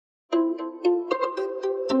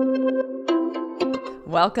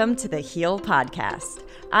Welcome to the Heal Podcast.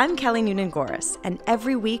 I'm Kelly Noonan-Goris, and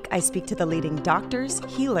every week I speak to the leading doctors,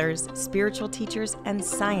 healers, spiritual teachers, and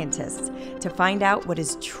scientists to find out what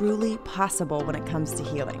is truly possible when it comes to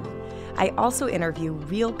healing. I also interview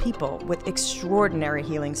real people with extraordinary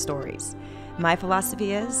healing stories. My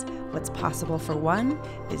philosophy is, what's possible for one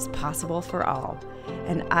is possible for all.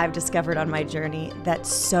 And I've discovered on my journey that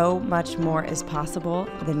so much more is possible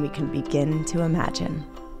than we can begin to imagine.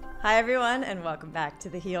 Hi, everyone, and welcome back to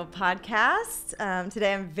the Heal Podcast.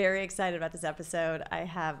 Today, I'm very excited about this episode. I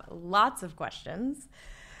have lots of questions.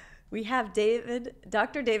 We have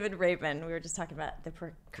Dr. David Rabin. We were just talking about the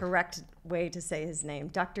correct way to say his name.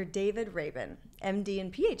 Dr. David Rabin, MD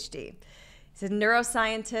and PhD. He's a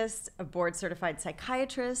neuroscientist, a board-certified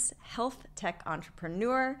psychiatrist, health tech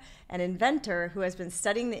entrepreneur, and inventor who has been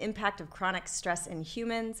studying the impact of chronic stress in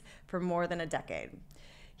humans for more than a decade.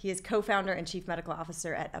 He is co-founder and chief medical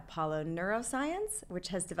officer at Apollo Neuroscience, which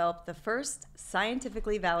has developed the first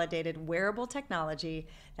scientifically validated wearable technology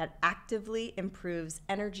that actively improves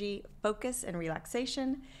energy, focus, and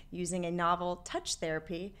relaxation using a novel touch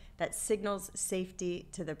therapy that signals safety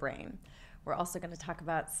to the brain. We're also going to talk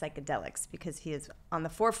about psychedelics because he is on the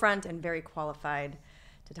forefront and very qualified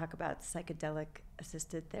to talk about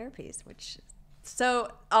psychedelic-assisted therapies, so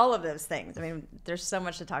all of those things. I mean, there's so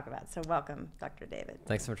much to talk about. So welcome, Dr. David.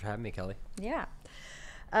 Thanks so much for having me, Kelly. Yeah.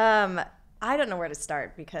 I don't know where to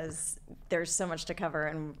start because there's so much to cover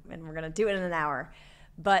and we're going to do it in an hour.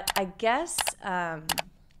 But I guess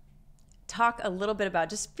talk a little bit about,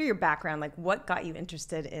 just for your background, like what got you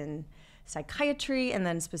interested in psychiatry and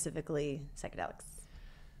then specifically psychedelics?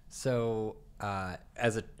 So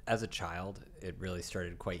as a child, it really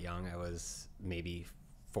started quite young. I was maybe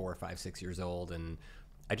 4, 5, 6 years old, and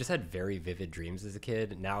I just had very vivid dreams as a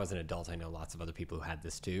kid. Now as an adult, I know lots of other people who had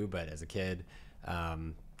this too, but as a kid,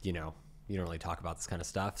 you don't really talk about this kind of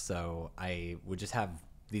stuff. So I would just have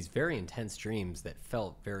these very intense dreams that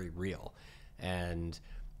felt very real. And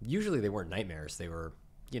usually they weren't nightmares. They were,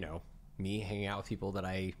 me hanging out with people that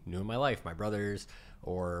I knew in my life, my brothers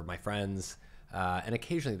or my friends. And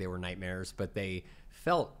occasionally they were nightmares, but they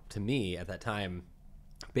felt to me at that time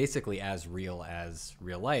basically as real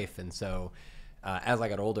life. And so as I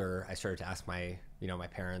got older, I started to ask my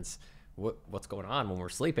parents, what's going on when we're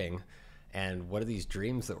sleeping, and what are these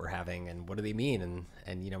dreams that we're having, and what do they mean?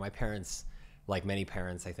 And my parents, like many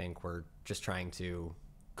parents, I think, were just trying to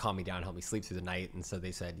calm me down, help me sleep through the night. And so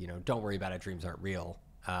they said, don't worry about it, dreams aren't real.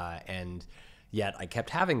 And yet I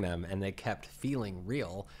kept having them, and they kept feeling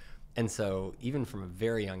real. And so even from a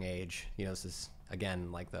very young age, this is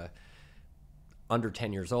again like the under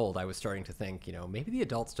 10 years old, I was starting to think, maybe the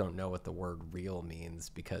adults don't know what the word real means,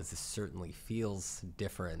 because this certainly feels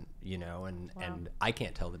different, Wow. And I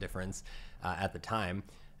can't tell the difference at the time.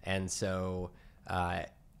 And so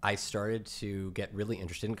I started to get really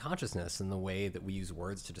interested in consciousness and the way that we use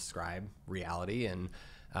words to describe reality and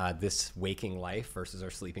this waking life versus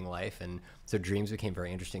our sleeping life. And so dreams became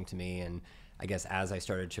very interesting to me. And I guess as I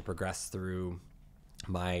started to progress through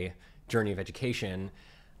my journey of education,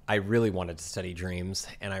 I really wanted to study dreams,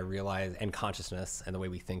 and I realized, and consciousness and the way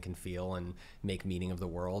we think and feel and make meaning of the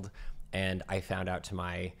world. And I found out to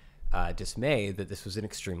my dismay that this was an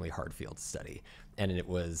extremely hard field to study. And it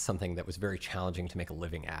was something that was very challenging to make a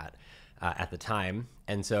living at the time.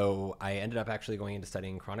 And so I ended up actually going into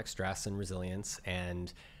studying chronic stress and resilience,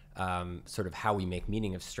 and sort of how we make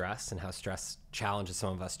meaning of stress, and how stress challenges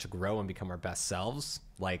some of us to grow and become our best selves,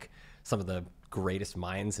 like some of the greatest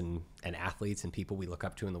minds and athletes and people we look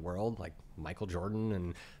up to in the world, like Michael Jordan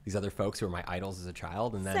and these other folks who were my idols as a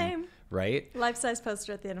child. And then, Same. Right? Life-size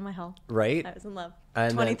poster at the end of my hall. Right? I was in love.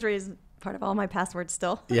 And 23 is part of all my passwords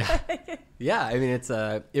still. Yeah. Yeah. I mean,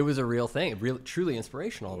 it was a real thing, truly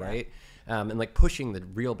inspirational, yeah. Right? And like pushing the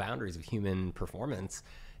real boundaries of human performance.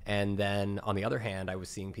 And then on the other hand, I was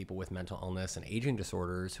seeing people with mental illness and aging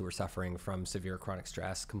disorders who were suffering from severe chronic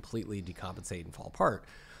stress completely decompensate and fall apart.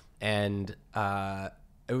 And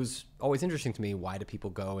it was always interesting to me, why do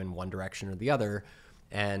people go in one direction or the other?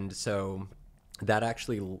 And so that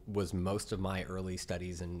actually was most of my early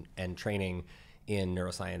studies and training in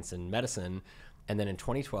neuroscience and medicine. And then in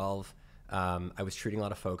 2012, I was treating a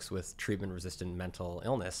lot of folks with treatment-resistant mental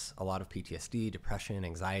illness, a lot of PTSD, depression,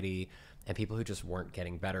 anxiety, and people who just weren't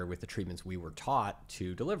getting better with the treatments we were taught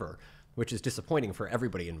to deliver, which is disappointing for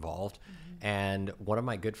everybody involved. Mm-hmm. And one of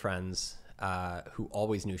my good friends, who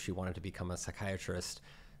always knew she wanted to become a psychiatrist,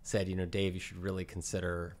 said, Dave, you should really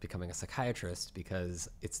consider becoming a psychiatrist because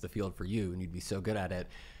it's the field for you and you'd be so good at it.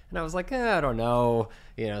 And I was like, I don't know.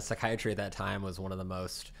 Psychiatry at that time was one of the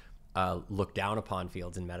most looked down upon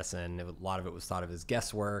fields in medicine. A lot of it was thought of as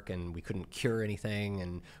guesswork, and we couldn't cure anything,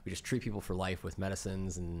 and we just treat people for life with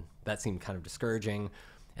medicines, and that seemed kind of discouraging.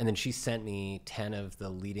 And then she sent me 10 of the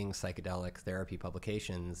leading psychedelic therapy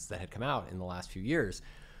publications that had come out in the last few years.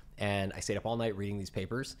 And I stayed up all night reading these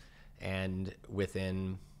papers, and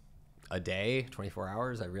within a day, 24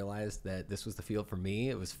 hours, I realized that this was the field for me.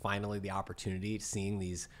 It was finally the opportunity, seeing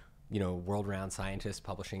these, world-renowned scientists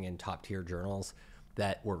publishing in top-tier journals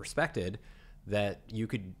that were respected, that you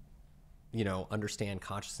could, understand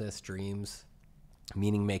consciousness, dreams,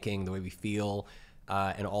 meaning making, the way we feel,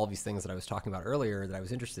 and all of these things that I was talking about earlier that I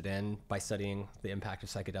was interested in by studying the impact of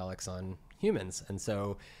psychedelics on humans. And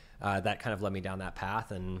so that kind of led me down that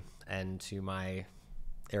path and to my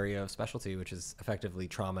area of specialty, which is effectively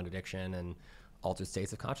trauma and addiction and altered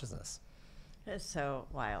states of consciousness. It's so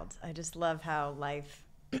wild. I just love how life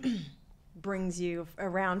brings you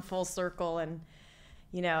around full circle and,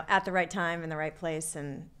 at the right time in the right place.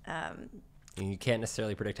 And you can't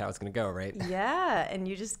necessarily predict how it's going to go, right? Yeah, and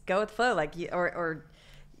you just go with the flow. Like, or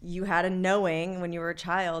you had a knowing when you were a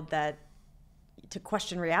child that to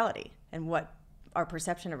question reality and what our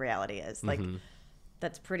perception of reality is. Like,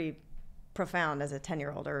 that's pretty profound as a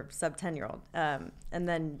 10-year-old or sub 10-year-old. And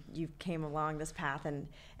then you came along this path and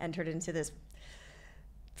entered into this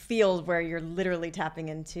field where you're literally tapping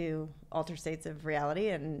into altered states of reality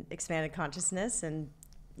and expanded consciousness and,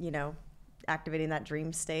 activating that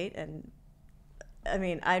dream state. And I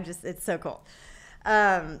mean, it's so cool.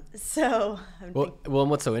 And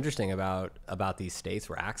what's so interesting about these states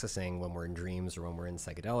we're accessing when we're in dreams or when we're in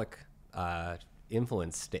psychedelic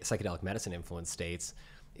psychedelic medicine influence states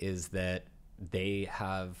is that they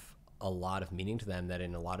have a lot of meaning to them that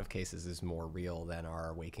in a lot of cases is more real than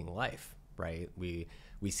our waking life, right? We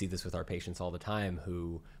see this with our patients all the time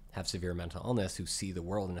who have severe mental illness, who see the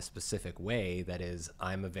world in a specific way that is,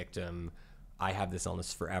 I'm a victim, I have this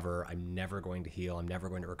illness forever, I'm never going to heal, I'm never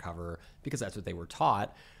going to recover, because that's what they were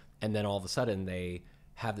taught. And then all of a sudden they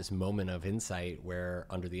have this moment of insight where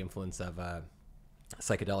under the influence of a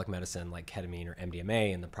psychedelic medicine like ketamine or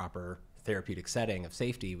MDMA in the proper therapeutic setting of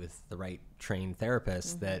safety with the right trained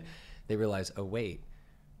therapists, that they realize, oh wait,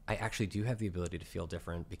 I actually do have the ability to feel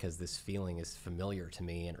different because this feeling is familiar to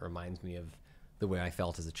me and it reminds me of the way I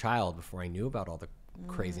felt as a child before I knew about all the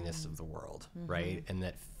craziness of the world, right? And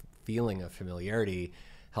that feeling of familiarity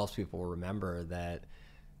helps people remember that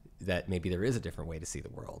maybe there is a different way to see the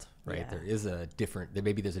world, right? Yeah. There is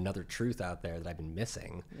maybe there's another truth out there that I've been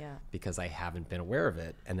missing because I haven't been aware of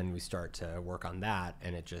it. And then we start to work on that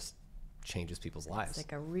and it just changes people's lives.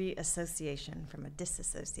 It's like a reassociation from a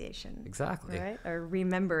disassociation. Exactly. Right? Or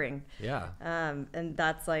remembering. Yeah. And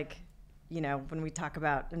that's like, when we talk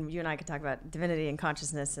about, and you and I could talk about divinity and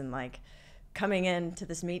consciousness and like coming into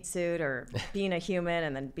this meat suit or being a human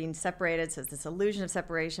and then being separated. So it's this illusion of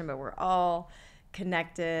separation, but we're all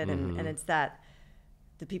connected. And it's that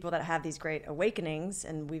the people that have these great awakenings,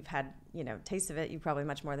 and we've had, taste of it, you probably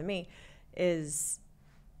much more than me, it's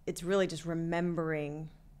really just remembering,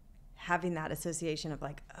 having that association of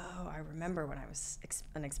like, oh, I remember when I was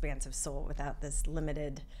an expansive soul without this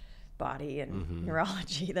limited body and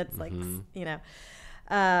neurology that's like,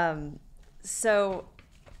 so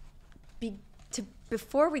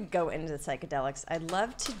before we go into the psychedelics, I'd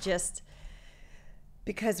love to just,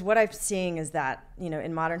 because what I'm seeing is that,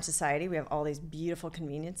 in modern society, we have all these beautiful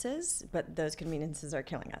conveniences, but those conveniences are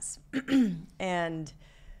killing us.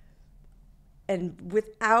 And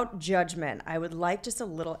without judgment, I would like just a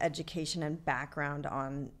little education and background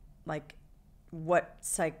on like what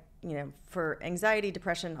for anxiety,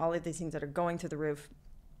 depression, all of these things that are going through the roof,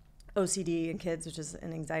 OCD in kids, which is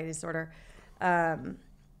an anxiety disorder,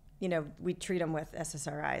 we treat them with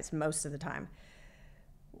SSRIs most of the time.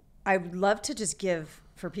 I would love to just give,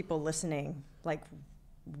 for people listening, like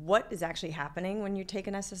what is actually happening when you take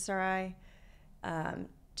an SSRI,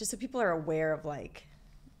 just so people are aware of like,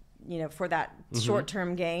 for that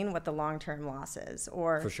short-term gain, what the long-term loss is.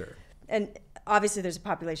 Or, for sure. And obviously there's a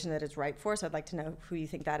population that it's right for, so I'd like to know who you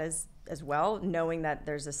think that is as well, knowing that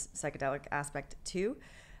there's a psychedelic aspect too.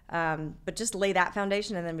 But just lay that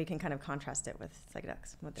foundation, and then we can kind of contrast it with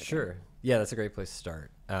psychedelics. Sure. Doing. Yeah, that's a great place to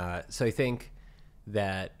start. So I think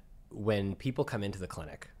that when people come into the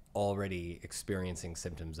clinic already experiencing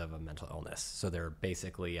symptoms of a mental illness, so they're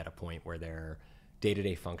basically at a point where their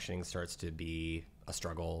day-to-day functioning starts to be a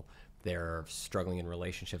struggle, they're struggling in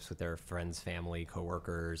relationships with their friends, family,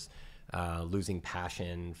 coworkers, losing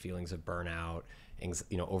passion, feelings of burnout,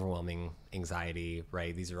 overwhelming anxiety,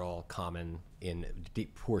 right? These are all common in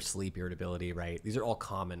poor sleep, irritability, right? These are all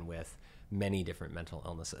common with many different mental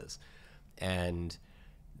illnesses. And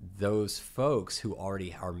those folks who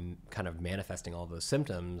already are kind of manifesting all those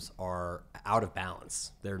symptoms are out of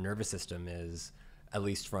balance. Their nervous system is, at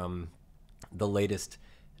least from the latest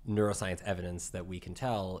neuroscience evidence that we can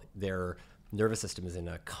tell, their nervous system is in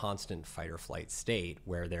a constant fight or flight state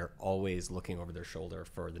where they're always looking over their shoulder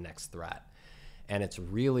for the next threat. And it's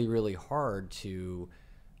really, really hard to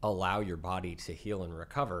allow your body to heal and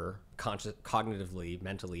recover cognitively,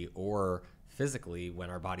 mentally, or physically when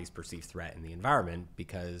our bodies perceive threat in the environment,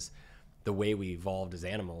 because the way we evolved as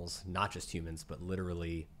animals, not just humans, but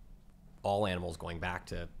literally all animals going back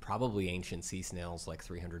to probably ancient sea snails like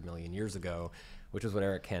 300 million years ago, which is what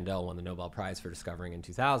Eric Kandel won the Nobel Prize for discovering in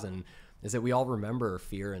 2000, is that we all remember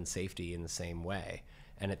fear and safety in the same way,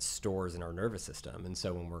 and it stores in our nervous system. And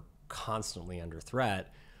so when we're constantly under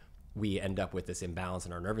threat, we end up with this imbalance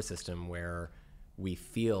in our nervous system where we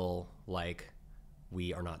feel like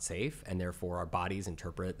we are not safe, and therefore our bodies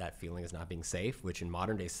interpret that feeling as not being safe, which in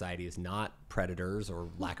modern day society is not predators or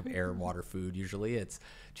lack of air, water, food. Usually it's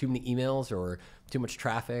too many emails or too much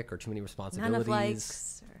traffic or too many responsibilities. None of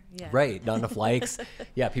likes. Yeah. Right. Not enough likes.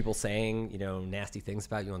 Yeah. People saying, nasty things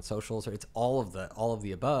about you on socials, or it's all of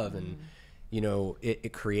the above. And,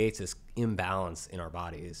 it creates this imbalance in our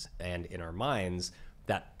bodies and in our minds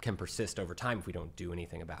that can persist over time if we don't do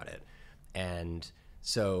anything about it. And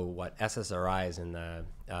so what SSRIs and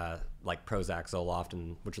the like Prozac, Zoloft,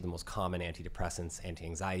 and which are the most common antidepressants,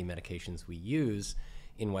 anti-anxiety medications we use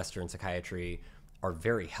in Western psychiatry, are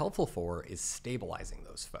very helpful for is stabilizing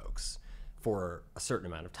those folks for a certain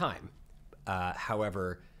amount of time.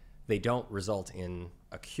 However, they don't result in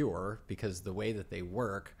a cure, because the way that they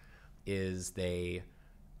work is they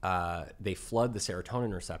flood the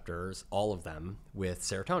serotonin receptors, all of them, with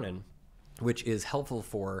serotonin, which is helpful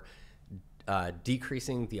for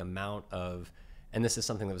decreasing the amount of, and this is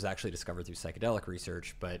something that was actually discovered through psychedelic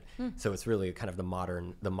research, but so it's really kind of the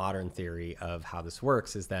modern theory of how this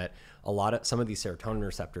works, is that some of these serotonin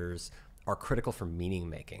receptors are critical for meaning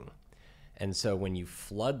making. And so when you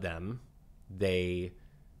flood them, they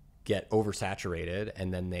get oversaturated,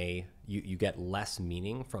 and then you get less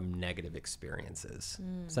meaning from negative experiences.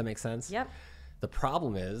 Does that make sense? Yep. The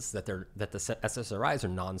problem is that the SSRIs are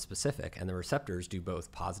non-specific, and the receptors do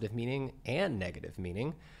both positive meaning and negative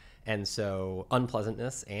meaning. And so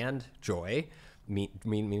unpleasantness and joy,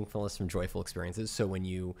 meaningfulness from joyful experiences. So when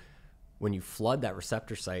you flood that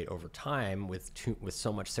receptor site over time with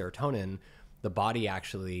so much serotonin, the body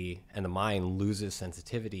actually and the mind loses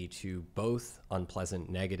sensitivity to both unpleasant,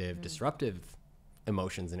 negative, disruptive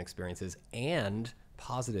emotions and experiences and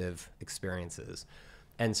positive experiences.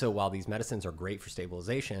 And so while these medicines are great for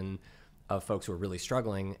stabilization of folks who are really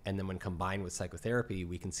struggling, and then when combined with psychotherapy,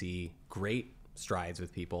 we can see great strides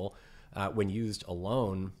with people. When used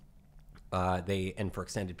alone, and for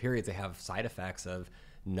extended periods, they have side effects of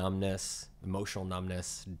numbness, emotional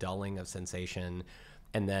numbness, dulling of sensation,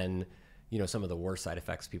 and then some of the worst side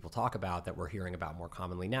effects people talk about that we're hearing about more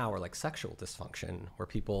commonly now are like sexual dysfunction, where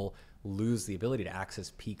people lose the ability to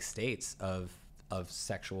access peak states of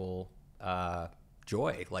sexual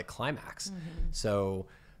joy, like climax. So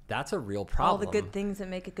that's a real problem. All the good things that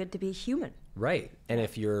make it good to be human. Right. And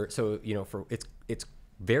if you're, it's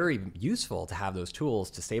very useful to have those tools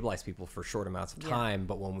to stabilize people for short amounts of time.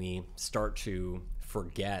 But when we start to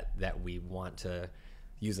forget that we want to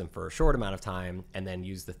use them for a short amount of time, and then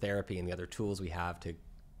use the therapy and the other tools we have to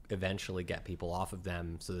eventually get people off of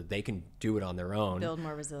them so that they can do it on their own, build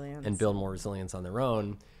more resilience on their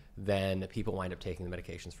own, then people wind up taking the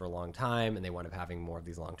medications for a long time, and they wind up having more of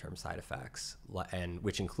these long-term side effects, and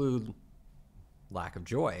which include lack of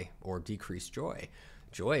joy or decreased joy.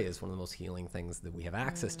 Joy is one of the most healing things that we have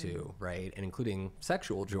access to, right? And including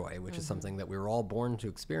sexual joy, which is something that we were all born to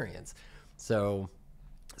experience. So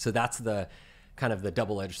that's the kind of the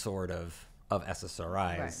double-edged sword of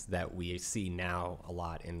SSRIs that we see now a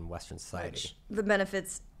lot in Western society. Which the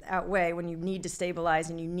benefits outweigh when you need to stabilize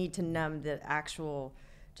and you need to numb the actual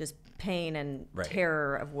just pain and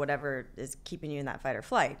terror of whatever is keeping you in that fight or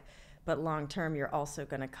flight. But long term, you're also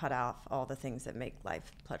going to cut off all the things that make life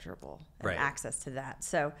pleasurable and access to that.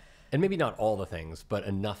 So, and maybe not all the things, but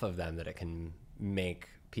enough of them that it can make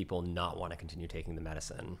people not want to continue taking the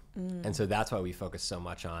medicine. And so that's why we focus so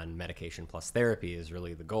much on medication plus therapy is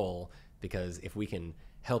really the goal, because if we can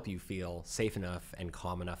help you feel safe enough and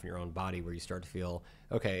calm enough in your own body where you start to feel,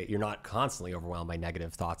 okay, you're not constantly overwhelmed by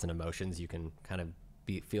negative thoughts and emotions, you can kind of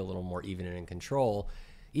feel a little more even and in control,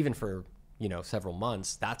 even for several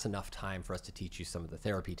months, that's enough time for us to teach you some of the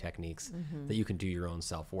therapy techniques that you can do your own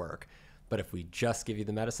self-work. But if we just give you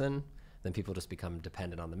the medicine, then people just become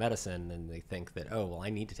dependent on the medicine, and they think that, oh, well,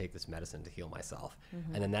 I need to take this medicine to heal myself.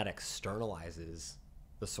 And then that externalizes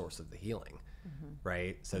the source of the healing,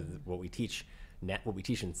 right? So what we teach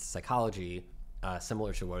in psychology,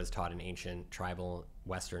 similar to what is taught in ancient tribal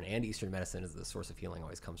Western and Eastern medicine, is the source of healing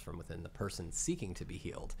always comes from within the person seeking to be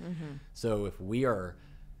healed. So if we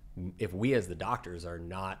as the doctors are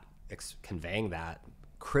not conveying that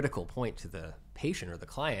critical point to the patient or the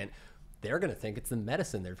client, they're going to think it's the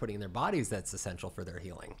medicine they're putting in their bodies that's essential for their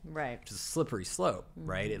healing. Right. Which is a slippery slope,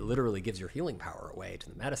 right? It literally gives your healing power away to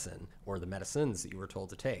the medicine or the medicines that you were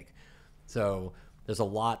told to take. So there's a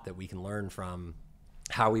lot that we can learn from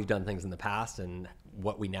how we've done things in the past and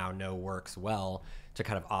what we now know works well to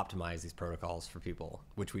kind of optimize these protocols for people,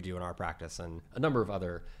 which we do in our practice and a number of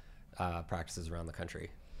other practices around the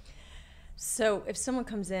country. So if someone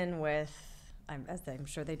comes in with, as I'm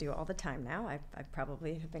sure they do all the time now, I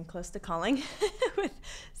probably have been close to calling with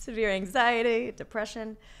severe anxiety,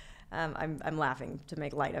 depression. I'm laughing to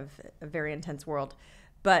make light of a very intense world.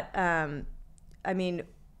 But, I mean,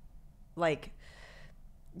 like,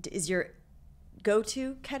 is your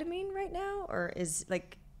go-to ketamine right now? Or is,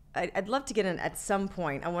 like, I'd love to get in at some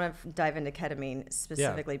point. I want to dive into ketamine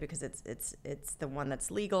specifically because it's the one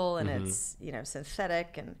that's legal and it's, you know,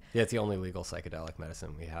 synthetic and it's the only legal psychedelic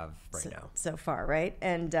medicine we have now so far, right?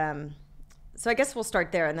 And so I guess we'll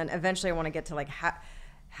start there, and then eventually I want to get to like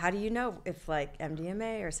how do you know if like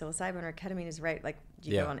MDMA or psilocybin or ketamine is right? Like, do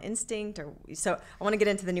you go on instinct or so? I want to get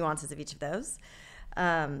into the nuances of each of those,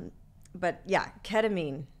 but yeah,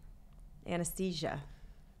 ketamine, anesthesia.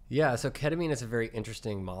 Yeah, so ketamine is a very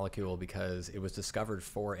interesting molecule because it was discovered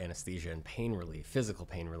for anesthesia and pain relief, physical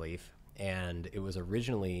pain relief, and it was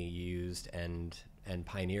originally used and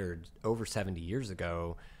pioneered over 70 years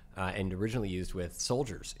ago, and originally used with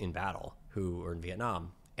soldiers in battle who were in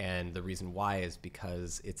Vietnam. And the reason why is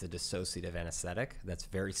because it's a dissociative anesthetic that's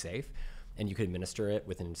very safe, and you can administer it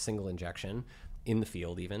within a single injection in the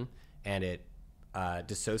field even, and it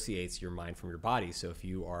dissociates your mind from your body. So if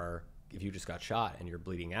you just got shot and you're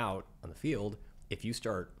bleeding out on the field, if you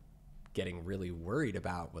start getting really worried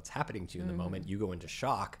about what's happening to you in the moment, you go into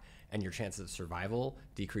shock and your chances of survival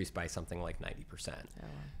decrease by something like 90%. Oh, wow.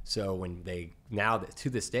 So when to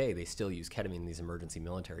this day, they still use ketamine in these emergency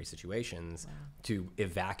military situations to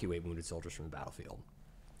evacuate wounded soldiers from the battlefield.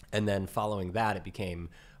 And then following that, it became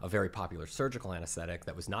a very popular surgical anesthetic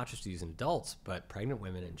that was not just used in adults, but pregnant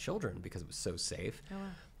women and children because it was so safe. Oh, wow.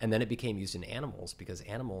 And then it became used in animals because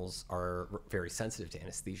animals are very sensitive to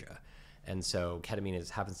anesthesia. And so ketamine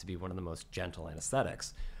happens to be one of the most gentle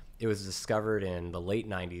anesthetics. It was discovered in the late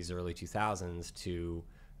 90s, early 2000s to,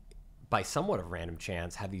 by somewhat of random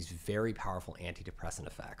chance, have these very powerful antidepressant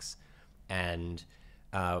effects. And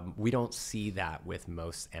we don't see that with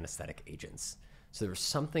most anesthetic agents. So there was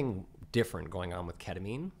something different going on with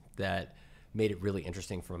ketamine that made it really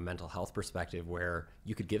interesting from a mental health perspective, where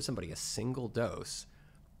you could give somebody a single dose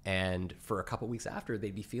and for a couple weeks after,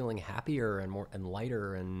 they'd be feeling happier and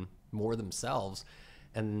lighter and more themselves.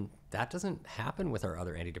 And that doesn't happen with our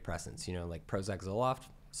other antidepressants. You know, like Prozac, Zoloft,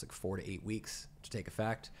 it's like 4 to 8 weeks to take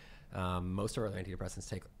effect. Most of our other antidepressants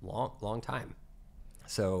take long time.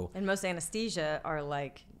 So, and most anesthesia are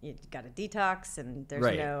like, you got a detox and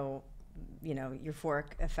there's no, you know,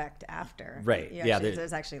 euphoric effect after. Right.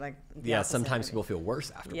 There's actually like sometimes people feel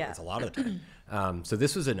worse afterwards. A lot of the time. So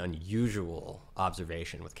this was an unusual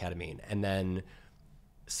observation with ketamine. And then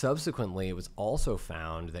subsequently, it was also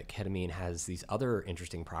found that ketamine has these other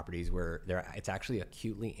interesting properties where it's actually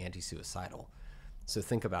acutely anti-suicidal. So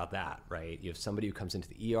think about that, right? You have somebody who comes into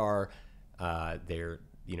the ER, they're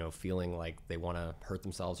feeling like they want to hurt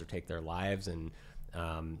themselves or take their lives, and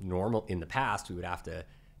in the past we would have to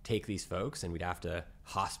take these folks and we'd have to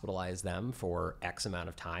hospitalize them for X amount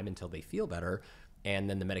of time until they feel better, and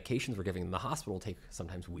then the medications we're giving them in the hospital take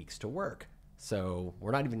sometimes weeks to work. So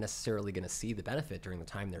we're not even necessarily going to see the benefit during the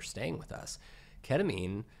time they're staying with us.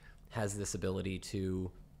 Ketamine has this ability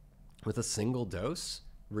to, with a single dose,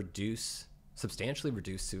 substantially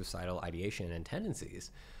reduce suicidal ideation and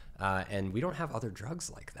tendencies. And we don't have other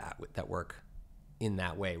drugs like that work in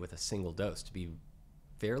that way with a single dose to be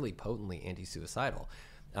fairly potently anti-suicidal.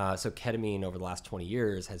 So ketamine over the last 20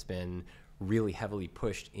 years has been really heavily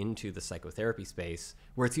pushed into the psychotherapy space,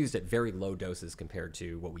 where it's used at very low doses compared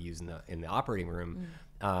to what we use in the operating room.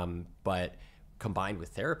 But combined with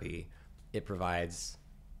therapy, it provides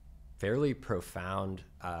fairly profound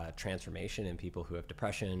transformation in people who have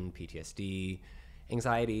depression, PTSD,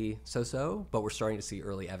 anxiety, but we're starting to see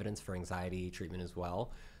early evidence for anxiety treatment as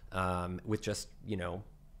well, with just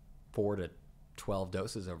 4 to 12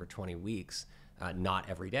 doses over 20 weeks, not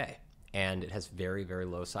every day. and it has very, very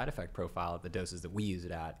low side effect profile at the doses that we use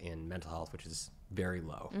it at in mental health, which is very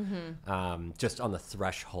low, just on the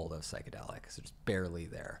threshold of psychedelic, so just barely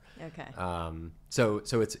there. Okay. So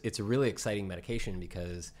it's a really exciting medication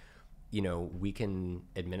because, you know, we can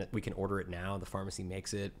order it now. The pharmacy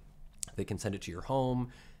makes it. They can send it to your home.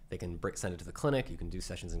 They can send it to the clinic. You can do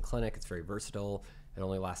sessions in clinic. It's very versatile. It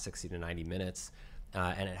only lasts 60 to 90 minutes.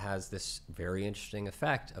 And it has this very interesting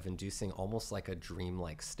effect of inducing almost like a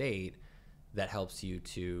dreamlike state that helps you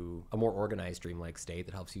to a more organized dreamlike state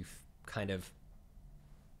that helps you kind of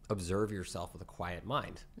observe yourself with a quiet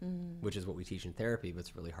mind, which is what we teach in therapy, but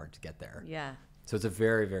it's really hard to get there. Yeah. So it's a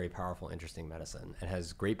very, very powerful, interesting medicine and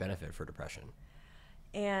has great benefit for depression.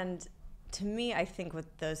 And to me, I think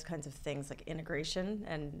with those kinds of things like integration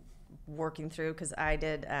and working through, because I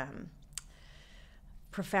did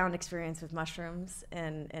profound experience with mushrooms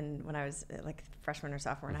and when I was like freshman or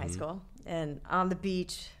sophomore in high school, and on the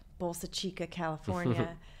beach, Bolsa Chica,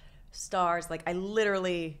 California, stars, like I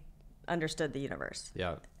literally understood the universe.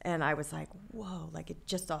 Yeah. And I was like, whoa, like it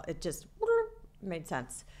just made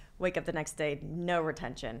sense. Wake up the next day, no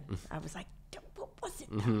retention. I was like, what was it?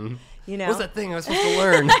 You know? What was that thing I was supposed to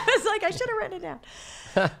learn? I was like, I should have written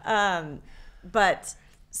it down. But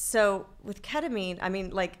so with ketamine, I mean,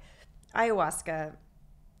 like ayahuasca,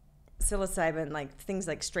 psilocybin, like things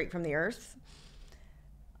like straight from the earth.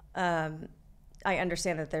 I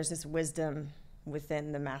understand that there's this wisdom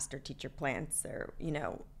within the master teacher plants there, you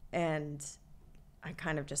know, and I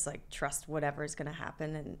kind of just like trust whatever is going to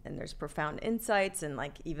happen. And there's profound insights. And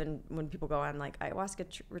like, even when people go on like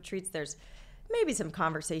ayahuasca retreats, there's maybe some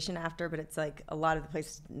conversation after, but it's like a lot of the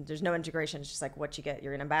places, there's no integration. It's just like what you get,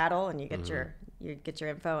 you're in a battle and you get your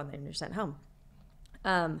info and then you're sent home.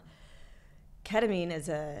 Ketamine is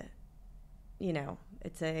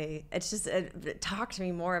talk to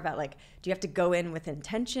me more about like, do you have to go in with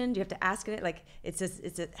intention? Do you have to ask it? Like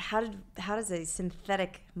how does a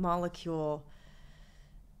synthetic molecule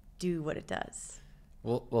do what it does?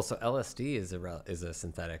 Well, so LSD is a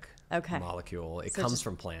synthetic molecule. It comes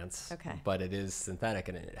from plants, but it is synthetic,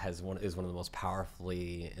 and it is one of the most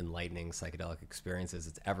powerfully enlightening psychedelic experiences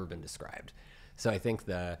that's ever been described. So I think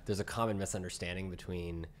there's a common misunderstanding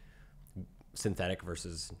between synthetic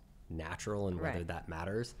versus natural and whether that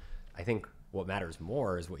matters. I think what matters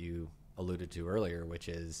more is what you alluded to earlier, which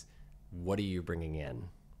is what are you bringing in,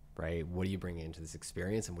 right? What are you bringing into this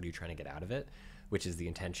experience, and what are you trying to get out of it, which is the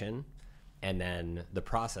intention. And then the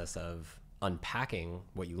process of unpacking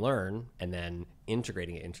what you learn and then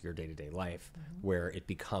integrating it into your day-to-day life, where it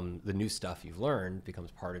becomes the new stuff you've learned becomes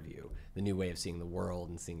part of you. The new way of seeing the world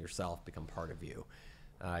and seeing yourself become part of you.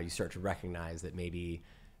 You start to recognize that maybe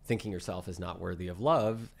thinking yourself is not worthy of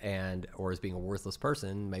love or as being a worthless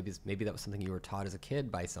person. Maybe that was something you were taught as a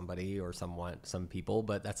kid by somebody or some people,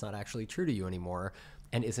 but that's not actually true to you anymore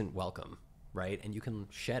and isn't welcome, right? And you can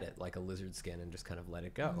shed it like a lizard skin and just kind of let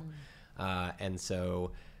it go. And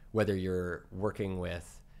so whether we're working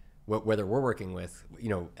with, you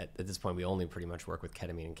know, at this point, we only pretty much work with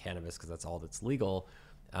ketamine and cannabis because that's all that's legal.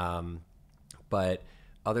 But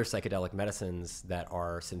other psychedelic medicines that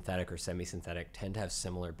are synthetic or semi-synthetic tend to have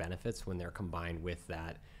similar benefits when they're combined with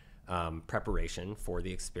that preparation for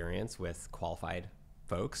the experience with qualified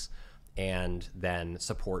folks, and then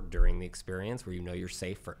support during the experience where you know you're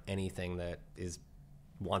safe for anything that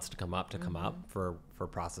wants to come up for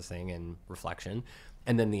processing and reflection,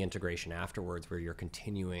 and then the integration afterwards where you're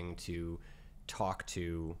continuing to talk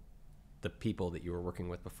to the people that you were working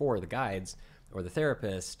with before, the guides or the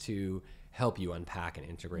therapists, to help you unpack and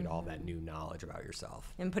integrate all that new knowledge about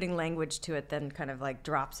yourself. And putting language to it then kind of like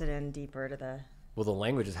drops it in deeper to the... Well, the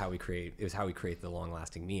language is how we create the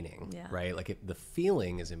long-lasting meaning, right? Like the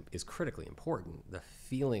feeling is critically important. The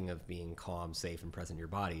feeling of being calm, safe, and present in your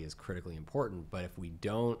body is critically important. But if we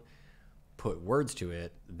don't put words to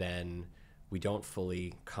it, then we don't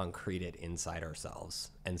fully concrete it inside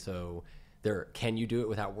ourselves. And so can you do it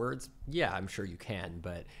without words? Yeah, I'm sure you can,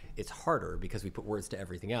 but it's harder because we put words to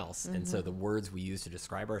everything else. And so the words we use to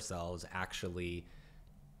describe ourselves actually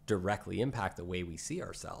directly impact the way we see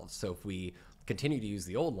ourselves. So if we continue to use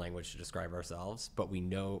the old language to describe ourselves, but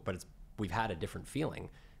we've had a different feeling and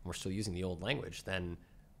we're still using the old language, then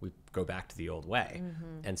we go back to the old way.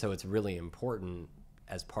 And so it's really important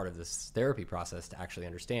as part of this therapy process to actually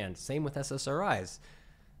understand, same with SSRIs,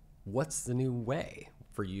 what's the new way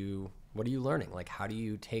for you? What are you learning? Like, how do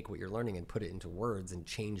you take what you're learning and put it into words and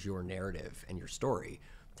change your narrative and your story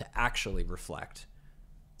to actually reflect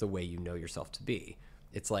the way you know yourself to be?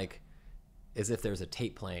 It's like as if there's a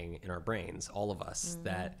tape playing in our brains, all of us,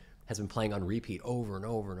 that has been playing on repeat over and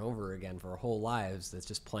over and over again for our whole lives. That's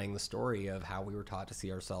just playing the story of how we were taught to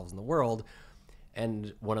see ourselves in the world.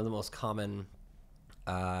 And one of the most common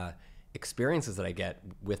experiences that I get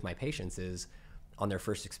with my patients is on their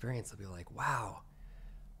first experience, they'll be like, wow,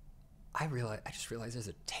 I just realized there's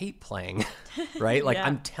a tape playing, right? Like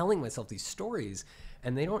I'm telling myself these stories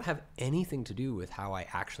and they don't have anything to do with how I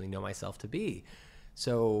actually know myself to be.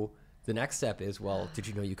 So the next step is, well, did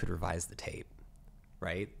you know you could revise the tape,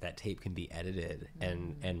 right? That tape can be edited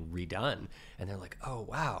and redone. And they're like, oh,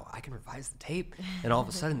 wow, I can revise the tape. And all of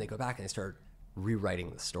a sudden they go back and they start rewriting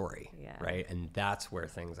the story, right? And that's where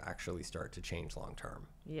things actually start to change long term.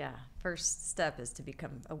 Yeah. First step is to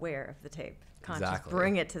become aware of the tape. Conscious. Exactly.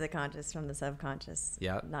 Bring it to the conscious from the subconscious.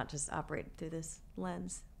 Yep. Not just operate through this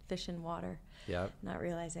lens, fish in water. Yep. Not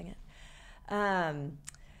realizing it.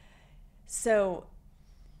 So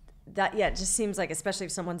that, it just seems like, especially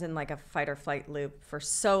if someone's in like a fight or flight loop for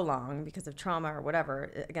so long because of trauma or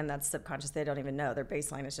whatever, again, that's subconscious. They don't even know. Their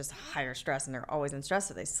baseline is just higher stress and they're always in stress.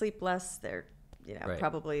 So they sleep less. They're,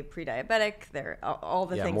 probably pre-diabetic. They're all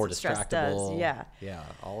the things more that stress does. Yeah,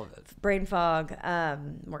 all of it. Brain fog,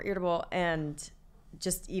 more irritable, and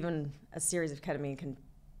just even a series of ketamine can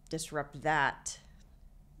disrupt that.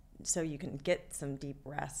 So you can get some deep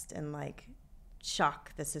rest and like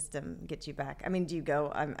shock the system, get you back. I mean, do you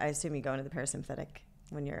go? I assume you go into the parasympathetic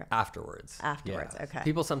when you're afterwards. Yeah. Okay.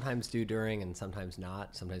 People sometimes do during and sometimes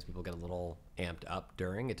not. Sometimes people get a little amped up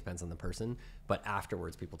during. It depends on the person. But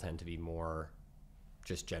afterwards, people tend to be more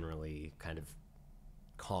just generally kind of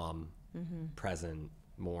calm, present,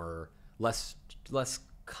 less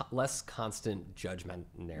constant judgment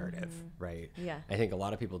narrative, right? Yeah. I think a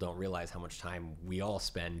lot of people don't realize how much time we all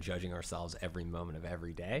spend judging ourselves every moment of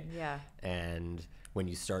every day. Yeah. And when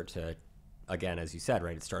you start to, again, as you said,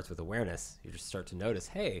 right, it starts with awareness. You just start to notice,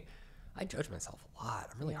 hey, I judge myself a lot.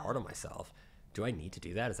 I'm really hard on myself. Do I need to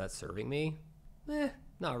do that? Is that serving me?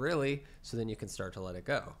 Not really. So then you can start to let it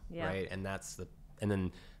go, right? And and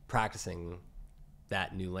then practicing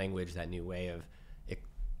that new language, that new way of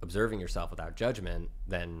observing yourself without judgment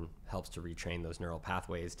then helps to retrain those neural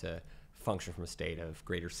pathways to function from a state of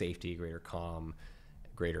greater safety, greater calm,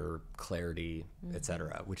 greater clarity, et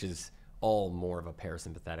cetera, which is all more of a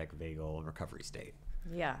parasympathetic vagal recovery state.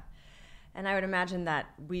 Yeah. And I would imagine that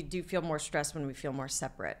we do feel more stressed when we feel more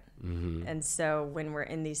separate. And so when we're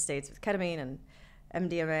in these states with ketamine and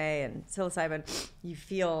MDMA and psilocybin, you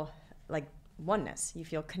feel like oneness. You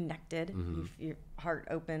feel connected. Your heart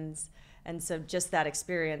opens. And so just that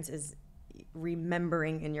experience is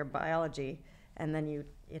remembering in your biology, and then you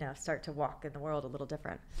start to walk in the world a little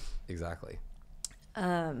different. Exactly.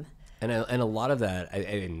 And a lot of that,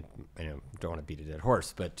 I don't want to beat a dead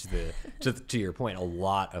horse, but to your point, a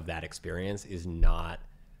lot of that experience is not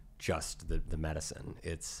just the medicine.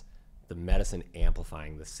 It's the medicine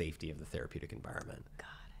amplifying the safety of the therapeutic environment. Got it.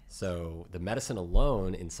 So the medicine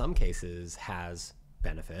alone, in some cases, has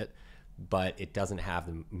benefit, but it doesn't have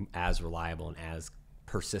the as reliable and as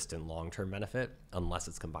persistent long-term benefit unless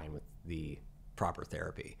it's combined with the proper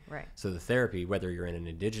therapy. Right. So the therapy, whether you're in an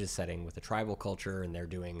indigenous setting with a tribal culture and they're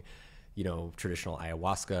doing, traditional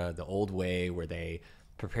ayahuasca, the old way where they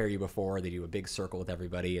prepare you before, they do a big circle with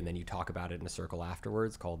everybody and then you talk about it in a circle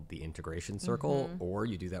afterwards called the integration circle, or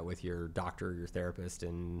you do that with your doctor, your therapist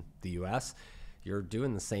in the US, you're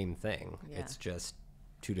doing the same thing. Yeah. It's just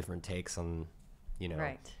two different takes on,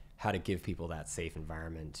 how to give people that safe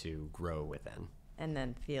environment to grow within. And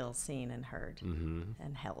then feel seen and heard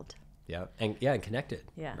and held. Yeah. And connected.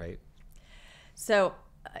 Yeah. Right. So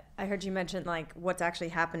I heard you mention like what's actually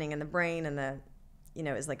happening in the brain and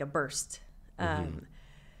is like a burst.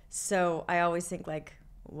 So I always think like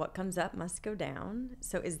what comes up must go down.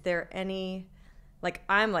 So is there any, like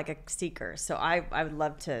I'm like a seeker. So I would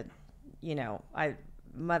love to,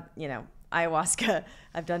 ayahuasca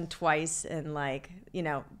I've done twice and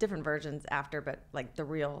different versions after, but like the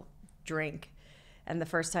real drink. And the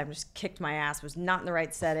first time just kicked my ass, was not in the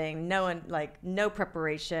right setting. No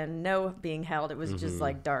preparation, no being held. It was just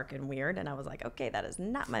like dark and weird. And I was like, okay, that is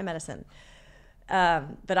not my medicine.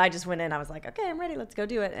 But I just went in, I was like, okay, I'm ready. Let's go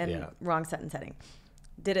do it. And wrong set and setting.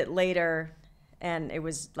 Did it later. And it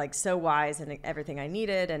was like so wise and everything I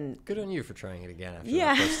needed. And good on you for trying it again after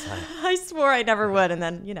that first time. I swore I never would. And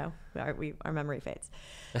then, our memory fades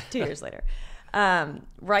 2 years later.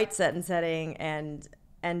 Right set and setting and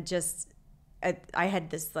just, I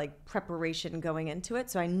had this like preparation going into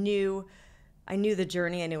it. So I knew the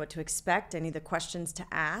journey. I knew what to expect. I knew the questions to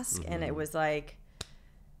ask. And it was like,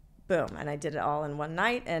 boom. And I did it all in one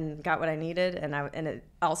night and got what I needed. And it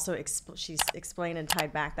also, she explained and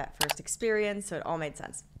tied back that first experience. So it all made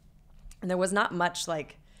sense. And there was not much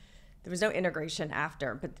like there was no integration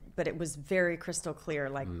after, but it was very crystal clear,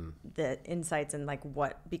 like the insights and like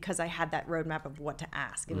because I had that roadmap of what to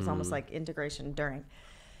ask. It was almost like integration during.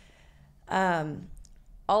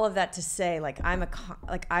 All of that to say, like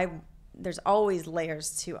there's always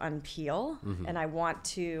layers to unpeel, and I want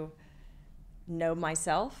to know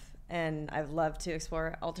myself, and I love to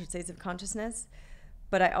explore altered states of consciousness,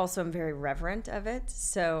 but I also am very reverent of it.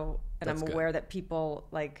 So, and I'm aware that people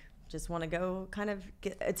like just want to go kind of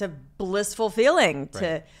it's a blissful feeling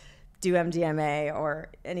to do MDMA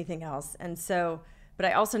or anything else. And so, but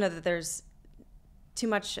I also know that there's too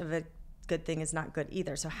much of a good thing is not good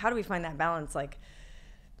either. So how do we find that balance? Like,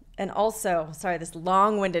 and also, sorry, this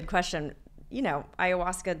long-winded question, you know,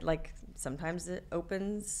 ayahuasca, like sometimes it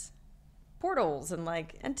opens portals and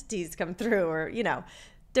like entities come through, or, you know,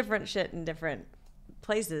 different shit in different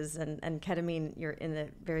places. And ketamine, you're in a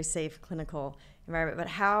very safe clinical environment. But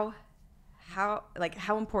how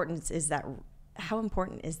important is that? How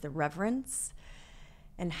important is the reverence?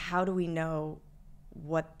 And how do we know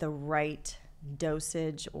what the right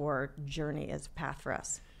dosage or journey is, path for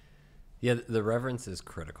us? Yeah, the reverence is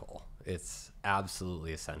critical. It's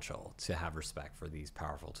absolutely essential to have respect for these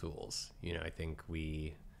powerful tools. You know, I think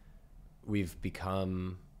we've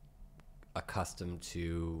become accustomed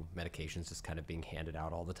to medications just kind of being handed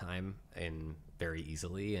out all the time and very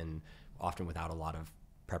easily, and often without a lot of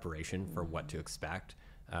preparation for what to expect.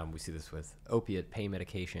 We see this with opiate pain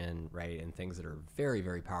medication, right? And things that are very,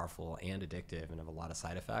 very powerful and addictive and have a lot of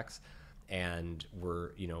side effects. And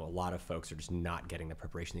a lot of folks are just not getting the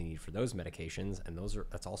preparation they need for those medications. And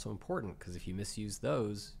that's also important, because if you misuse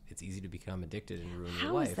those, it's easy to become addicted and ruin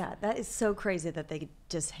your life. How is that? That is so crazy that they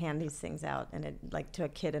just hand these things out to a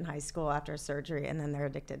kid in high school after surgery, and then they're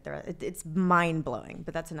addicted. It's mind blowing,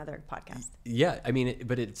 but that's another podcast. Yeah. I mean,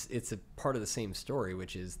 but it's a part of the same story,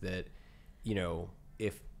 which is that, you know,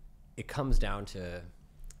 if it comes down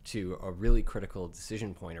to a really critical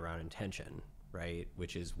decision point around intention, right?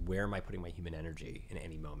 Which is, where am I putting my human energy in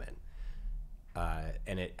any moment?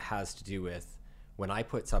 And it has to do with, when I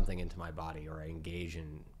put something into my body or I engage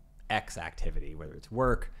in X activity, whether it's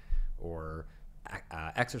work or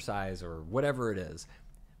exercise or whatever it is,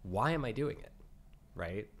 why am I doing it,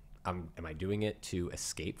 right? Am I doing it to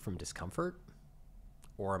escape from discomfort,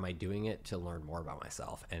 or am I doing it to learn more about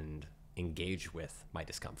myself and engage with my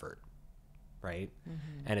discomfort, right?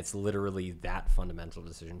 And it's literally that fundamental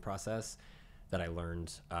decision process that I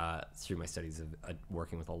learned through my studies of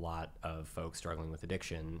working with a lot of folks struggling with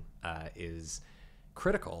addiction is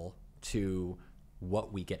critical to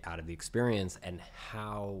what we get out of the experience and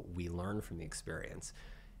how we learn from the experience.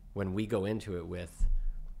 When we go into it with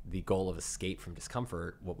the goal of escape from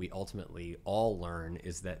discomfort, what we ultimately all learn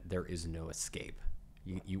is that there is no escape.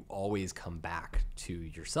 You always come back to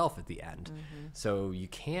yourself at the end. So you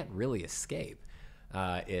can't really escape.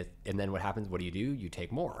 And then what happens? What do? You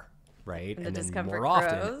take more. Right, and then discomfort more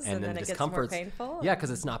often, grows, and then it gets more painful. Yeah, because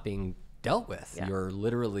it's not being dealt with. Yeah. You're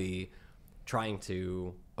literally trying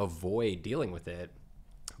to avoid dealing with it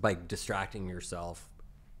by distracting yourself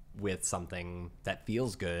with something that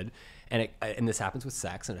feels good, and this happens with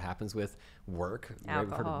sex, and it happens with work. Right? We've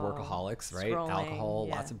heard of workaholics, right? Scrolling, alcohol,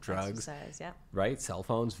 lots of drugs, right? Cell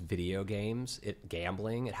phones, video games,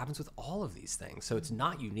 gambling. It happens with all of these things. So it's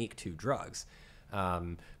not unique to drugs.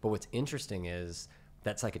 But what's interesting is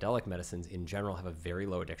that psychedelic medicines in general have a very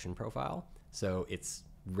low addiction profile. So it's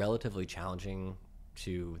relatively challenging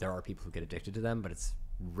there are people who get addicted to them, but it's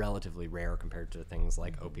relatively rare compared to things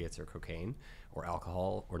like opiates or cocaine or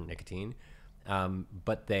alcohol or nicotine.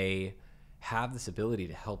 But they have this ability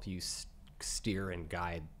to help you steer and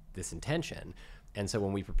guide this intention. And so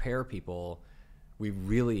when we prepare people, we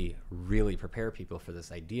really, really prepare people for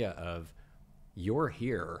this idea of, you're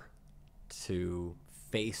here to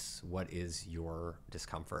face what is your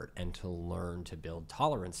discomfort and to learn to build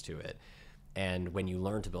tolerance to it. And when you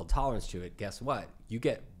learn to build tolerance to it, guess what? You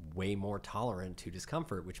get way more tolerant to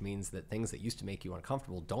discomfort, which means that things that used to make you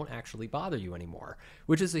uncomfortable don't actually bother you anymore,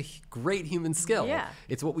 which is a great human skill. Yeah.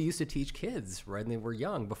 It's what we used to teach kids right when they were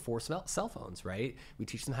young, before cell phones, right? We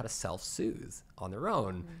teach them how to self-soothe on their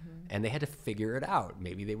own, and they had to figure it out.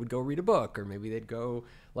 Maybe they would go read a book, or maybe they'd go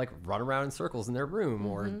like run around in circles in their room,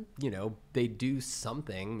 or, they'd do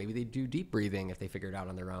something. Maybe they'd do deep breathing if they figured it out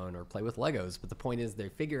on their own, or play with Legos. But the point is, they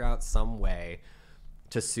figure out some way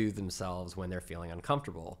to soothe themselves when they're feeling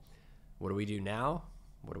uncomfortable. What do we do now?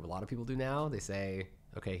 What do a lot of people do now? They say,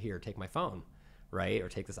 okay, here, take my phone, right? Or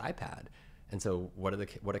take this iPad. And so what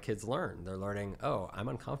do kids learn? They're learning, oh, I'm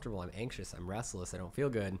uncomfortable, I'm anxious, I'm restless, I don't feel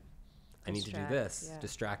good. I need to do this. Yeah.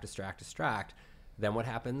 Distract. Then what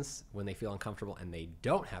happens when they feel uncomfortable and they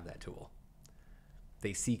don't have that tool?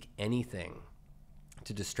 they seek anything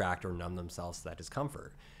to distract or numb themselves to that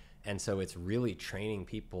discomfort. And so it's really training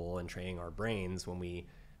people and training our brains when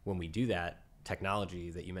we do that.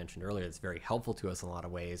 Technology that you mentioned earlier, it's very helpful to us in a lot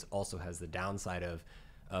of ways, also has the downside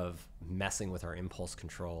of messing with our impulse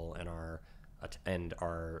control and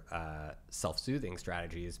our self-soothing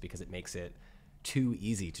strategies, because it makes it too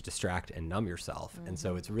easy to distract and numb yourself. And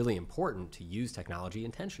so it's really important to use technology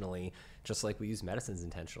intentionally, just like we use medicines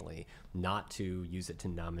intentionally, not to use it to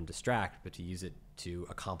numb and distract, but to use it to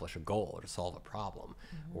accomplish a goal or to solve a problem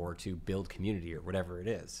or to build community or whatever it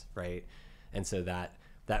is, right? And so that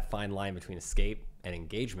fine line between escape and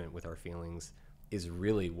engagement with our feelings is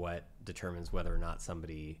really what determines whether or not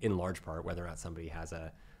somebody, in large part, whether or not somebody has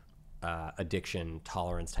a addiction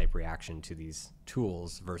tolerance type reaction to these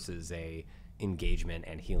tools versus a engagement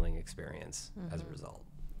and healing experience as a result.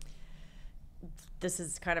 This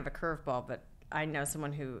is kind of a curveball, but I know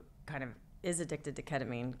someone who kind of is addicted to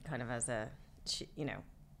ketamine, kind of as a,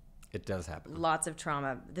 it does happen. Lots of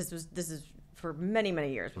trauma. This is for many,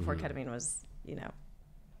 many years before ketamine was,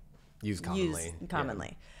 used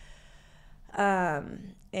commonly.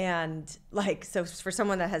 And like, so for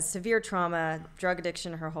someone that has severe trauma, drug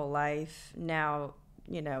addiction her whole life, now,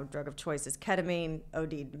 drug of choice is ketamine,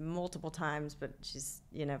 OD'd multiple times, but she's,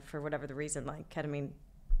 for whatever the reason, like ketamine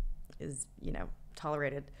is,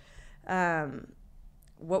 tolerated. How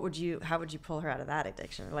would you pull her out of that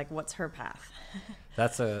addiction? Like, what's her path?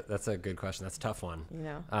 That's a good question. That's a tough one.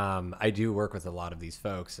 I do work with a lot of these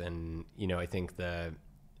folks, and, I think the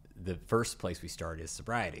first place we start is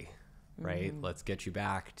sobriety, right? Let's get you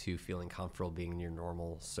back to feeling comfortable being in your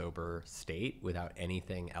normal sober state without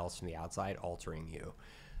anything else from the outside altering you.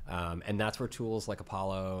 And that's where tools like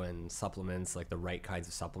Apollo and supplements, like the right kinds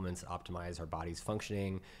of supplements, optimize our body's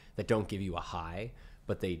functioning, that don't give you a high,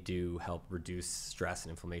 but they do help reduce stress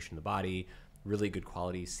and inflammation in the body. Really good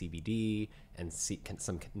quality CBD and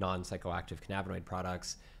some non-psychoactive cannabinoid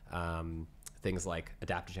products, things like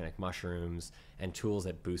adaptogenic mushrooms, and tools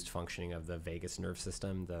that boost functioning of the vagus nerve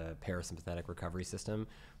system, the parasympathetic recovery system,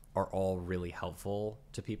 are all really helpful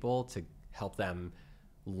to people to help them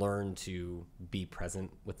learn to be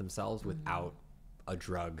present with themselves without a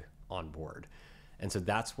drug on board. And so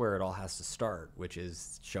that's where it all has to start, which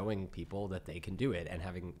is showing people that they can do it and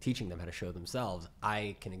teaching them how to show themselves,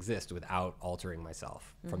 I can exist without altering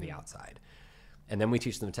myself from the outside. And then we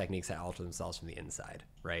teach them techniques that alter themselves from the inside,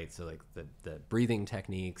 right? So like the breathing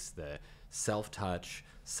techniques, the self-touch,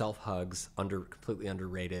 self-hugs, completely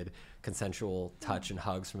underrated, consensual touch and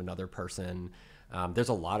hugs from another person. There's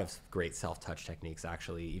a lot of great self-touch techniques,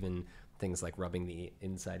 actually, even things like rubbing the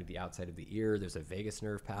inside of the outside of the ear. There's a vagus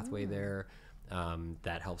nerve pathway there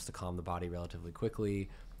that helps to calm the body relatively quickly.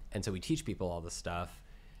 And so we teach people all this stuff,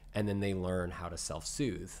 and then they learn how to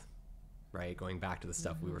self-soothe, right? Going back to the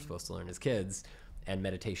stuff we were supposed to learn as kids. And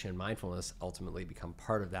meditation and mindfulness ultimately become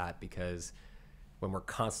part of that, because when we're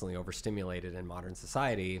constantly overstimulated in modern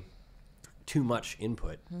society, too much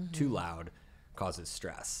input, too loud, causes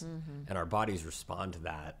stress. And our bodies respond to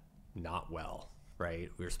that not well, right?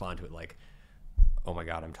 We respond to it like, oh my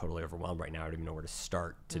God, I'm totally overwhelmed right now. I don't even know where to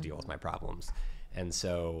start to deal with my problems. And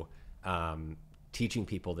so teaching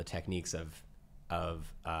people the techniques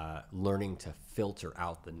of learning to filter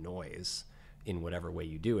out the noise in whatever way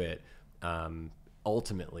you do it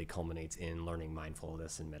ultimately culminates in learning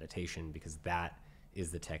mindfulness and meditation, because that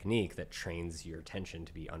is the technique that trains your attention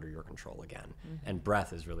to be under your control again. And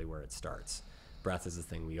breath is really where it starts. Breath is the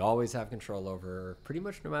thing we always have control over, pretty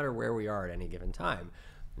much no matter where we are at any given time.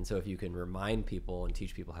 And so if you can remind people and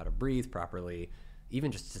teach people how to breathe properly,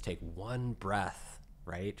 even just to take one breath,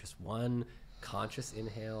 right? Just one conscious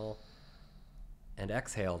inhale and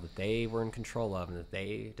exhale that they were in control of and that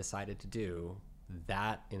they decided to do,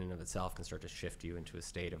 that in and of itself can start to shift you into a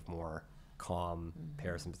state of more calm,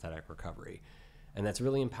 parasympathetic recovery. And that's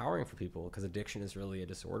really empowering for people, because addiction is really a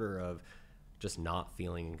disorder of just not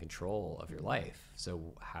feeling in control of your life.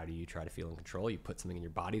 So how do you try to feel in control? You put something in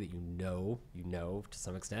your body that you know to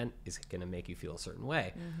some extent is going to make you feel a certain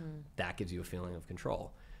way. That gives you a feeling of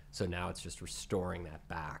control. So now it's just restoring that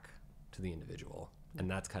back to the individual.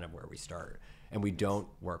 And that's kind of where we start. And we don't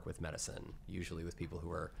work with medicine, usually with people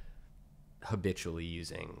who are habitually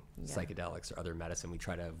using psychedelics or other medicine. We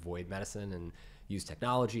try to avoid medicine and use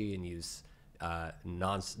technology and use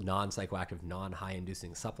non-psychoactive, non-high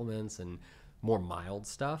inducing supplements and more mild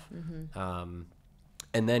stuff. And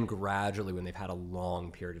then gradually, when they've had a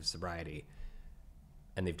long period of sobriety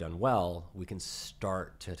and they've done well, we can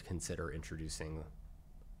start to consider introducing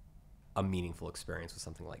a meaningful experience with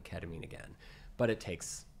something like ketamine again. But it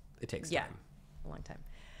takes time. A long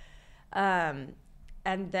time.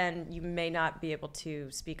 and then you may not be able to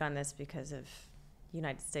speak on this because of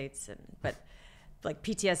United States, but like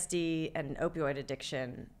PTSD and opioid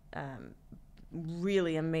addiction,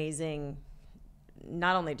 really amazing,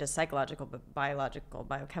 not only just psychological, but biological,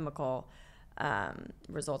 biochemical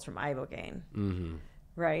results from ibogaine,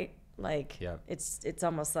 right? Like, it's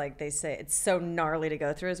almost like they say it's so gnarly to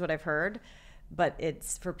go through is what I've heard, but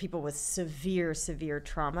it's for people with severe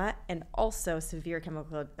trauma and also severe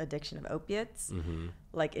chemical addiction of opiates.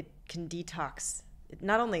 Like, it can detox, it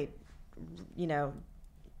not only,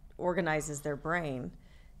 organizes their brain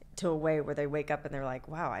to a way where they wake up and they're like,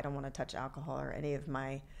 wow, I don't want to touch alcohol or any of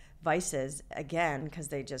my vices again, because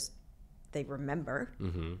they remember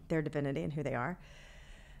their divinity and who they are.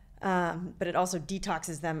 But it also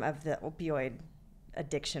detoxes them of the opioid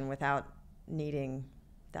addiction without needing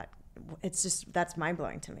that. It's just, that's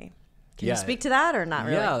mind-blowing to me. Can you speak to that or not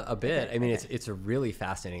really? Yeah, a bit. Okay. I mean, it's a really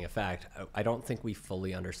fascinating effect. I don't think we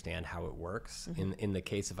fully understand how it works. In the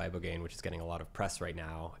case of ibogaine, which is getting a lot of press right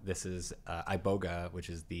now, this is iboga, which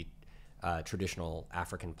is the traditional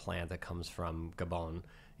African plant that comes from Gabon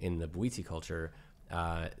in the Bwiti culture.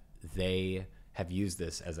 They have used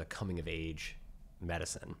this as a coming-of-age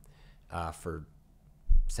medicine for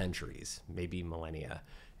centuries, maybe millennia.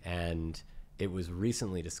 And it was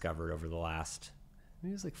recently discovered over the last,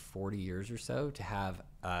 maybe it was like 40 years or so, to have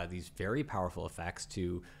these very powerful effects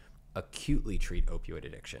to acutely treat opioid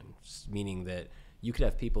addiction, meaning that you could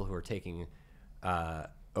have people who are taking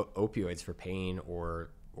opioids for pain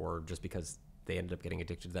or just because they ended up getting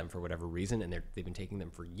addicted to them for whatever reason, and they've been taking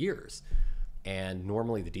them for years. And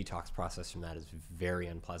normally the detox process from that is very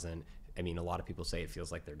unpleasant. I mean, a lot of people say it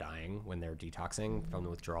feels like they're dying when they're detoxing from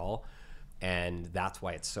the withdrawal, and that's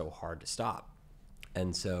why it's so hard to stop.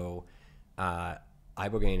 And so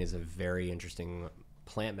ibogaine is a very interesting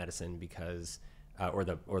plant medicine because, or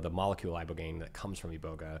the molecule ibogaine that comes from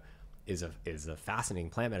iboga is a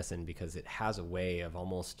fascinating plant medicine because it has a way of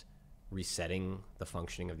almost resetting the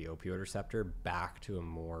functioning of the opioid receptor back to a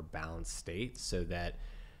more balanced state, so that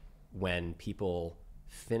when people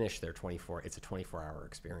finish their it's a 24-hour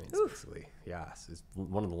experience. Oof. Basically. Yes, it's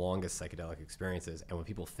one of the longest psychedelic experiences. And when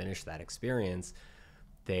people finish that experience,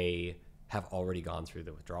 they have already gone through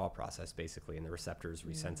the withdrawal process, basically, and the receptors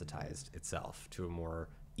resensitized itself to a more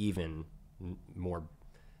even, more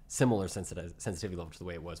similar sensitivity level to the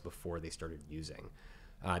way it was before they started using.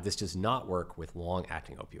 This does not work with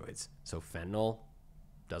long-acting opioids. So fentanyl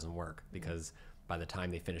doesn't work because by the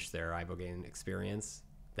time they finish their ibogaine experience,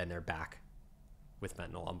 then they're back with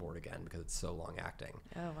fentanyl on board again because it's so long-acting.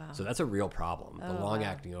 Oh, wow. So that's a real problem. The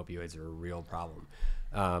long-acting opioids are a real problem.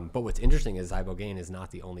 But what's interesting is ibogaine is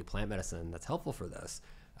not the only plant medicine that's helpful for this.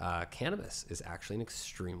 Cannabis is actually an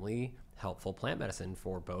extremely helpful plant medicine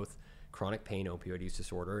for both chronic pain, opioid use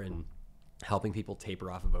disorder, and helping people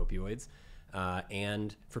taper off of opioids,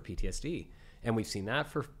 and for PTSD. And we've seen that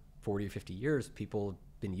for 40 or 50 years. People have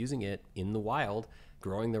been using it in the wild,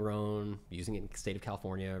 growing their own, using it in the state of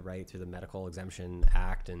California, right, through the Medical Exemption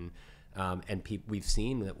Act. And we've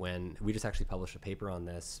seen that when we just actually published a paper on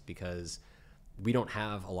this because we don't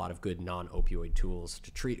have a lot of good non-opioid tools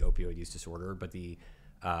to treat opioid use disorder, but the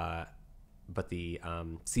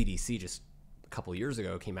CDC just a couple years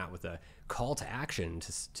ago came out with a call to action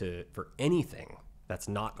for anything that's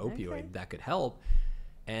not opioid that could help.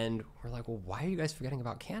 And we're like, well, why are you guys forgetting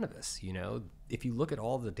about cannabis? If you look at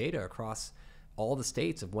all the data across all the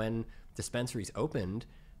states of when dispensaries opened,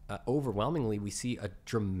 overwhelmingly we see a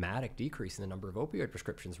dramatic decrease in the number of opioid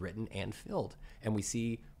prescriptions written and filled. And we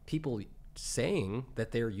see people saying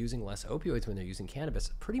that they're using less opioids when they're using cannabis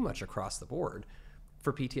pretty much across the board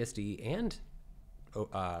for PTSD and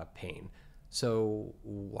pain. So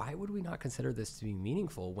why would we not consider this to be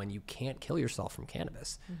meaningful when you can't kill yourself from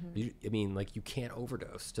cannabis? You can't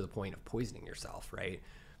overdose to the point of poisoning yourself, right?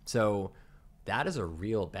 So that is a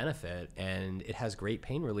real benefit, and it has great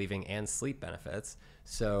pain relieving and sleep benefits.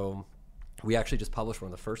 So we actually just published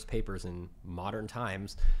one of the first papers in Modern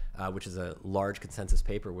Times, which is a large consensus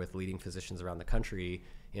paper with leading physicians around the country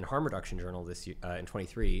in Harm Reduction Journal this year, in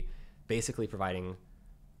 23, basically providing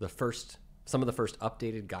some of the first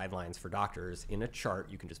updated guidelines for doctors in a chart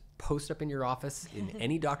you can just post up in your office, in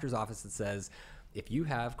any doctor's office, that says, if you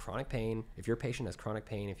have chronic pain, if your patient has chronic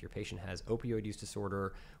pain, if your patient has opioid use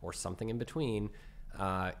disorder or something in between,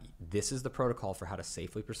 this is the protocol for how to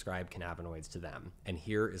safely prescribe cannabinoids to them. And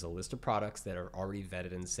here is a list of products that are already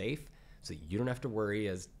vetted and safe, so you don't have to worry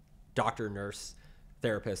as doctor, nurse,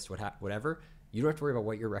 therapist, whatever. You don't have to worry about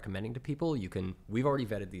what you're recommending to people. We've already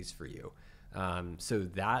vetted these for you. So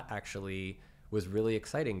that actually was really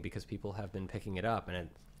exciting because people have been picking it up. And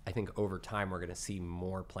I I think over time we're going to see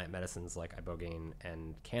more plant medicines like ibogaine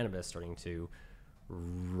and cannabis starting to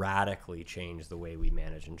radically change the way we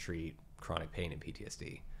manage and treat chronic pain and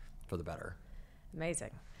PTSD for the better.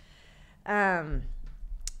 Amazing.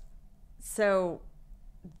 So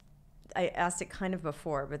I asked it kind of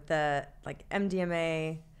before, but the like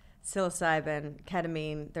MDMA, psilocybin,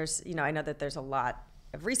 ketamine, there's, you know, I know that there's a lot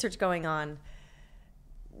of research going on.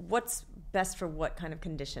 What's best for what kind of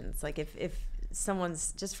conditions? Like if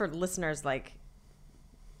someone's, just for listeners, like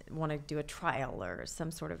want to do a trial or some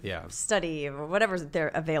sort of study or whatever they're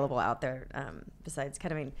available out there besides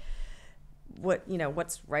ketamine,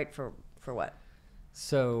 what's right for what?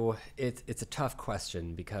 So it's a tough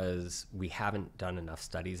question because we haven't done enough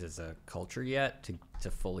studies as a culture yet to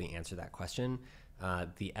fully answer that question.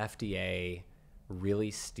 The FDA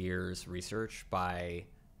really steers research by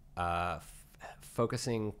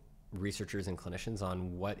focusing researchers and clinicians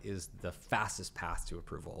on what is the fastest path to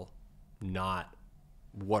approval, not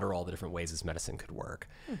what are all the different ways this medicine could work.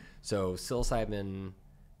 So psilocybin and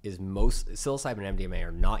MDMA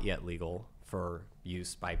are not yet legal for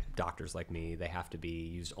use by doctors like me. They have to be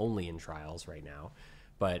used only in trials right now.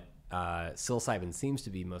 But psilocybin seems to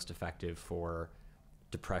be most effective for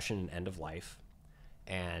depression and end of life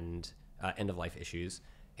issues,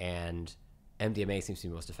 and MDMA seems to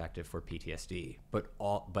be most effective for PTSD. But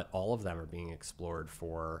all of them are being explored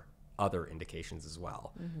for other indications as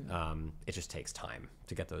well. It just takes time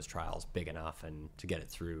to get those trials big enough and to get it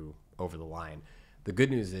through over the line. The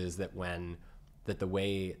good news is that the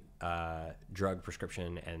way drug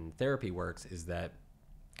prescription and therapy works is that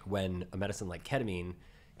when a medicine like ketamine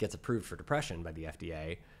gets approved for depression by the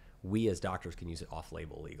FDA, we as doctors can use it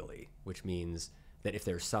off-label legally, which means that if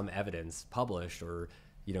there's some evidence published or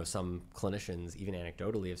some clinicians even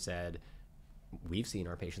anecdotally have said, we've seen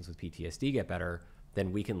our patients with PTSD get better,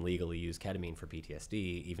 then we can legally use ketamine for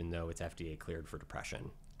PTSD, even though it's FDA cleared for depression.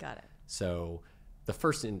 Got it. So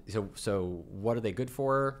so what are they good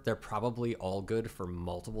for? They're probably all good for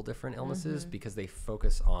multiple different illnesses because they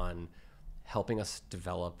focus on helping us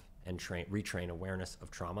develop and retrain awareness of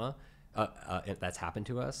trauma that's happened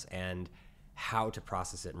to us and how to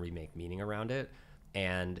process it and remake meaning around it,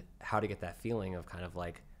 and how to get that feeling of kind of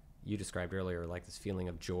like you described earlier, like this feeling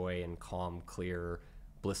of joy and calm, clear,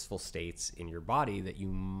 blissful states in your body that you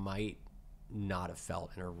might not have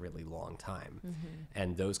felt in a really long time.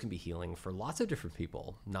 And those can be healing for lots of different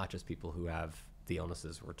people, not just people who have the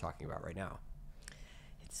illnesses we're talking about right now.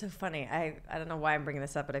 It's so funny. I don't know why I'm bringing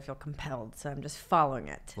this up, but I feel compelled, so I'm just following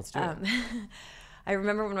it. Let's do it. I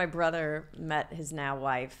remember when my brother met his now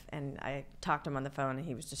wife, and I talked to him on the phone, and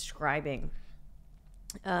he was describing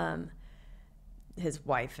his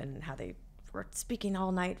wife and how they were speaking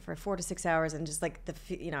all night for 4 to 6 hours, and just like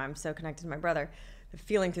I'm so connected to my brother. The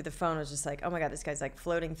feeling through the phone was just like, oh my God, this guy's like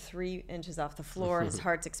floating 3 inches off the floor. His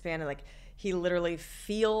heart's expanded. Like he literally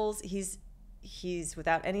feels he's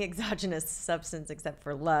without any exogenous substance except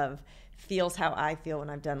for love, feels how I feel when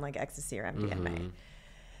I've done like ecstasy or MDMA.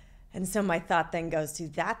 And so my thought then goes to,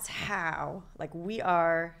 that's how, like, we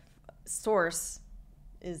are, source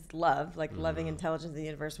is love, like loving intelligence of the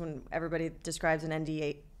universe. When everybody describes an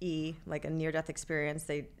NDE, like a near-death experience,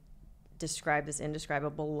 they describe this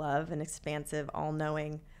indescribable love and expansive,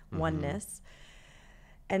 all-knowing oneness.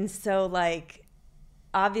 And so, like,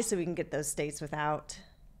 obviously we can get those states without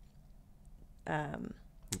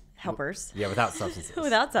helpers. Yeah, without substances.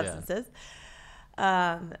 Without substances.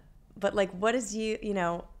 Yeah. But, like, what is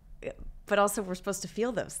but also we're supposed to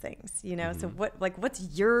feel those things, So what's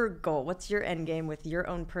your goal? What's your end game with your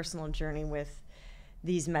own personal journey with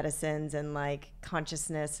these medicines and like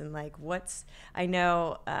consciousness and like what's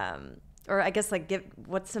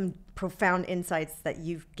some profound insights that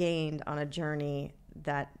you've gained on a journey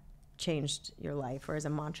that changed your life, or as a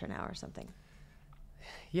mantra now or something?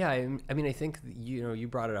 Yeah, I mean, I think, you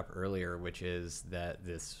brought it up earlier, which is that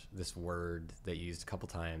this word that you used a couple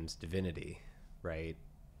times, divinity, right?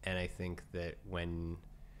 And I think that when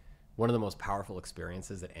one of the most powerful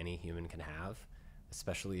experiences that any human can have,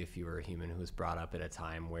 especially if you were a human who was brought up at a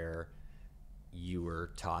time where you were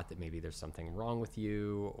taught that maybe there's something wrong with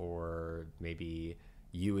you, or maybe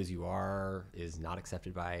you as you are is not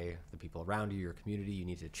accepted by the people around you, your community. You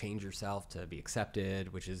need to change yourself to be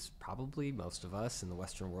accepted, which is probably most of us in the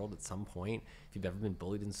Western world at some point. If you've ever been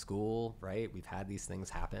bullied in school, right? We've had these things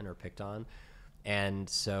happen or picked on. And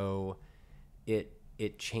so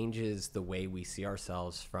it changes the way we see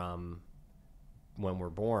ourselves from when we're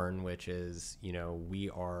born, which is, we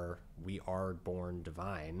are born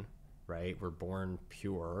divine, right? We're born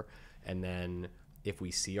pure. And then if we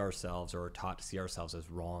see ourselves or are taught to see ourselves as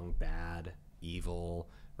wrong, bad, evil,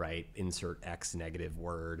 right? Insert X negative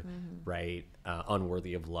word, right?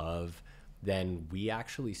 Unworthy of love, then we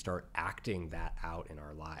actually start acting that out in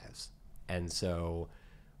our lives. And so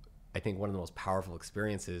I think one of the most powerful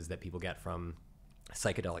experiences that people get from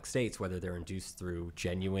psychedelic states, whether they're induced through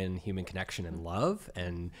genuine human connection and love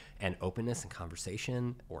and openness and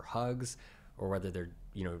conversation or hugs, or whether they're,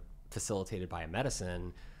 you know, facilitated by a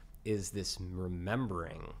medicine, is this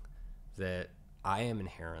remembering that I am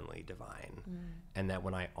inherently divine, and that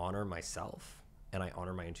when I honor myself and I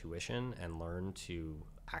honor my intuition and learn to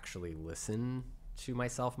actually listen to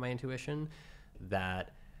myself, my intuition,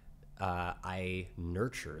 that I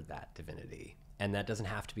nurture that divinity. And that doesn't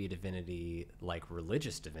have to be a divinity like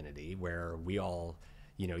religious divinity, where we all,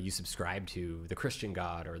 you know, you subscribe to the Christian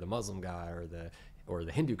God or the Muslim God or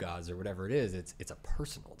the Hindu gods or whatever it is. It's a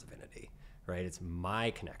personal divinity, right? It's my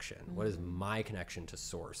connection. What is my connection to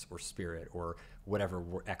source or spirit or whatever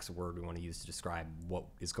X word we want to use to describe what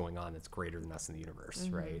is going on that's greater than us in the universe,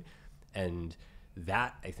 right? And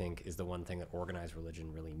that, I think, is the one thing that organized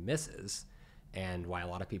religion really misses, and why a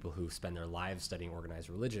lot of people who spend their lives studying organized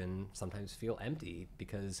religion sometimes feel empty,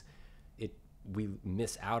 because we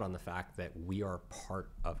miss out on the fact that we are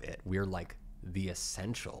part of it. We're like the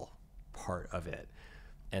essential part of it.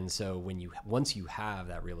 And so once you have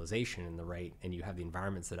that realization and you have the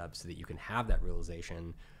environment set up so that you can have that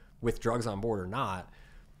realization, with drugs on board or not,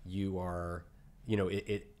 you are, you know,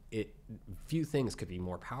 few things could be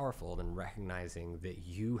more powerful than recognizing that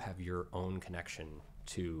you have your own connection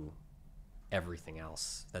to everything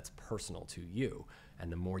else that's personal to you.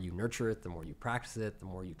 And the more you nurture it, the more you practice it, the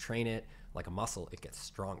more you train it, like a muscle, it gets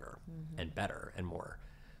stronger and better and more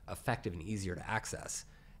effective and easier to access.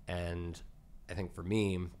 And I think for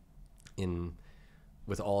me,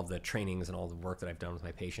 with all of the trainings and all the work that I've done with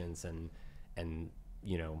my patients and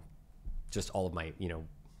you know, just all of my, you know,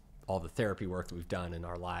 all the therapy work that we've done in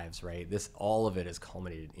our lives, right? All of it is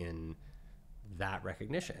culminated in that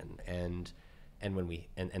recognition. And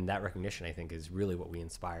that recognition, I think, is really what we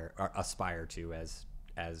aspire to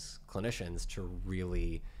as clinicians, to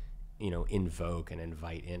really, you know, invoke and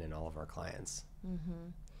invite in all of our clients.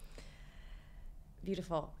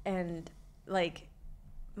 Beautiful. And like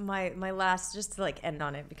my last, just to like end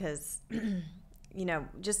on it, because you know,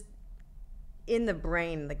 just in the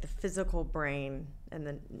brain, like the physical brain and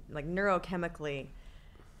then like neurochemically,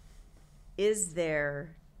 is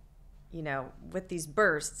there, you know, with these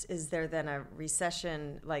bursts, is there then a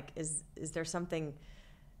recession? Like, is there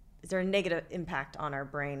a negative impact on our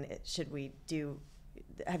brain?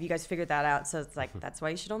 Have you guys figured that out? So it's like, that's why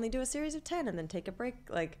you should only do a series of 10 and then take a break,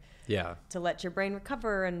 like, to let your brain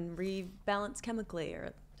recover and rebalance chemically,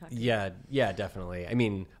 or Yeah, definitely. I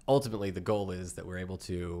mean, ultimately the goal is that we're able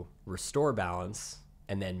to restore balance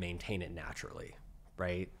and then maintain it naturally,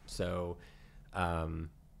 right? So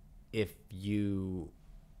if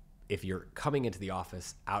you're coming into the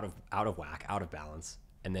office out of whack, out of balance,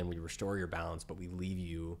 and then we restore your balance, but we leave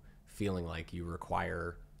you feeling like you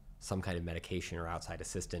require some kind of medication or outside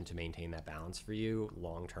assistant to maintain that balance for you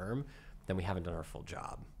long term, then we haven't done our full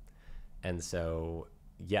job. And so,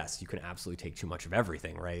 yes, you can absolutely take too much of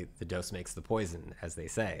everything, right? The dose makes the poison, as they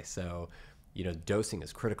say. So, you know, dosing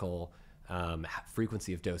is critical.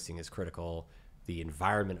 Frequency of dosing is critical. The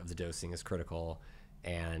environment of the dosing is critical.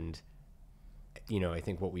 And, you know, I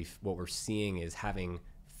think what we're seeing is having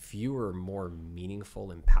fewer, more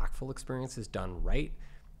meaningful, impactful experiences done right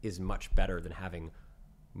is much better than having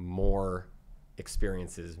more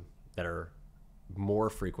experiences that are more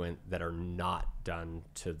frequent that are not done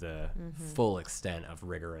to the full extent of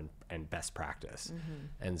rigor and best practice.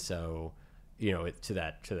 And so, you know, to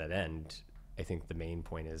that end, I think the main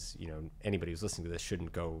point is, you know, anybody who's listening to this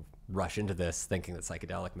shouldn't go rush into this thinking that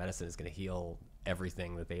psychedelic medicine is going to heal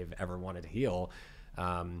everything that they've ever wanted to heal.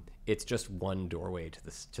 It's just one doorway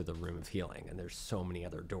to the room of healing, and there's so many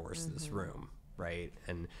other doors to this room, right?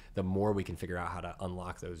 And the more we can figure out how to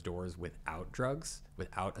unlock those doors without drugs,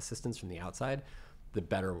 without assistance from the outside, the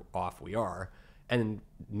better off we are. And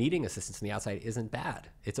needing assistance from the outside isn't bad.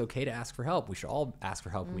 It's okay to ask for help. We should all ask for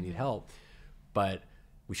help when we need help, but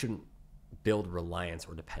we shouldn't build reliance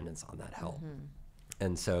or dependence on that help.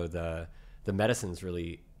 And so the medicines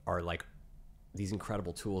really are like these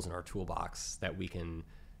incredible tools in our toolbox that we can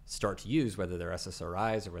start to use, whether they're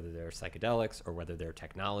SSRIs or whether they're psychedelics or whether they're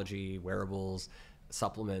technology, wearables,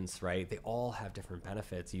 supplements, right? They all have different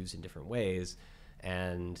benefits used in different ways.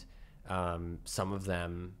 And some of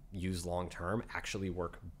them used long-term actually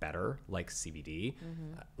work better, like CBD,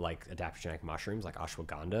 like adaptogenic mushrooms, like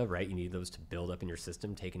ashwagandha, right? You need those to build up in your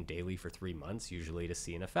system, taken daily for 3 months, usually, to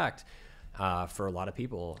see an effect. for a lot of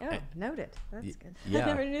people. Oh, noted. That's good. Yeah. I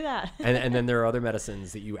never knew that. and then there are other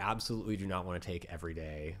medicines that you absolutely do not want to take every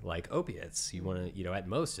day, like opiates. You want to, at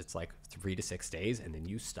most it's like 3 to 6 days, and then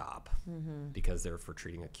you stop because they're for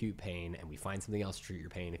treating acute pain, and we find something else to treat your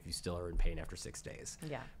pain if you still are in pain after 6 days.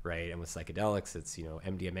 Yeah. Right. And with psychedelics, it's,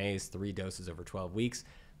 MDMA's 3 doses over 12 weeks,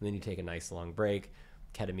 and then you take a nice long break.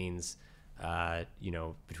 Ketamine's,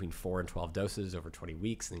 between 4 and 12 doses over 20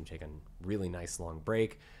 weeks, and then you take a really nice long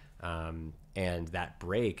break. And that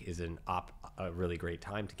break is a really great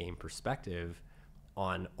time to gain perspective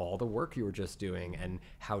on all the work you were just doing and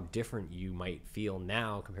how different you might feel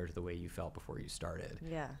now compared to the way you felt before you started.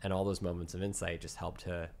 Yeah. And all those moments of insight just help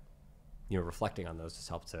to, reflecting on those just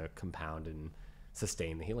help to compound and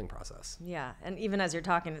sustain the healing process. Yeah. And even as you're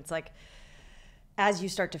talking, it's like, as you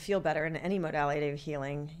start to feel better in any modality of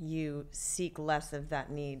healing, you seek less of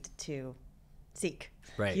that need to seek.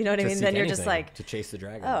 Right. You know what I mean? Then you're just like, to chase the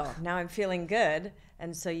dragon. Oh, now I'm feeling good.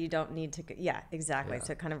 And so you don't need to, exactly. Yeah.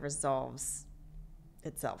 So it kind of resolves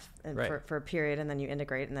itself and for a period, and then you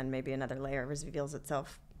integrate, and then maybe another layer reveals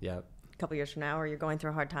itself a couple years from now, or you're going through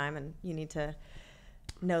a hard time and you need to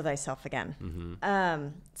know thyself again.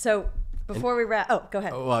 So before we wrap, go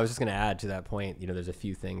ahead. Well, I was just going to add to that point, there's a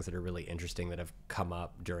few things that are really interesting that have come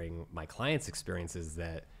up during my clients' experiences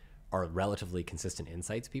that are relatively consistent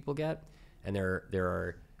insights people get. And there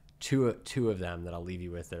are two of them that I'll leave you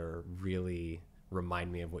with that are really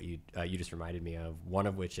remind me of what you just reminded me of. One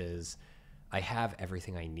of which is, I have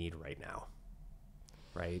everything I need right now,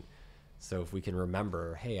 right? So if we can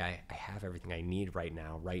remember, hey, I have everything I need right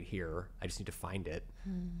now, right here. I just need to find it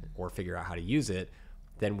or figure out how to use it.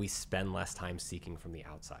 Then we spend less time seeking from the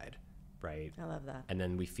outside, right? I love that. And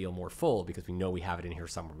then we feel more full because we know we have it in here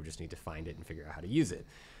somewhere. We just need to find it and figure out how to use it.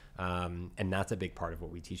 And that's a big part of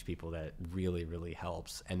what we teach people that really, really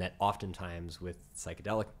helps. And that oftentimes with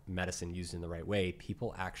psychedelic medicine used in the right way,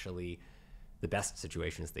 people actually, the best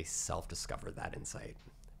situation is they self-discover that insight,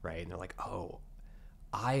 right? And they're like, oh,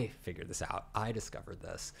 I figured this out. I discovered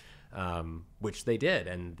this, which they did.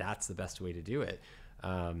 And that's the best way to do it.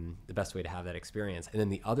 The best way to have that experience. And then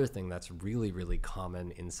the other thing that's really, really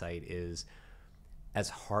common insight is, as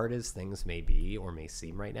hard as things may be or may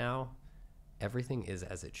seem right now, everything is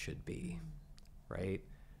as it should be, right?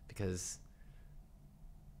 Because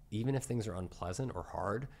even if things are unpleasant or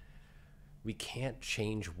hard, we can't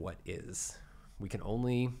change what is. We can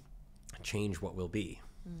only change what will be.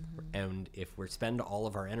 And if we spend all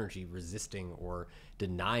of our energy resisting or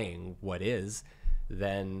denying what is,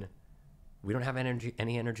 then we don't have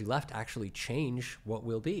any energy left to actually change what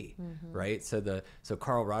will be, right? So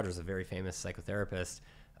Carl Rogers, a very famous psychotherapist,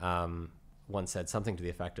 once said something to the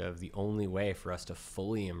effect of, the only way for us to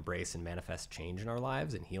fully embrace and manifest change in our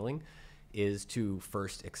lives and healing is to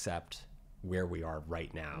first accept where we are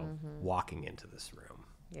right now, walking into this room.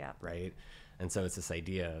 Yeah. Right. And so it's this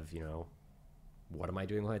idea of, what am I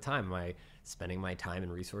doing with my time? Am I spending my time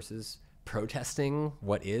and resources protesting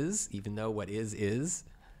what is, even though what is,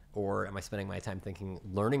 or am I spending my time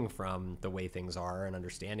learning from the way things are and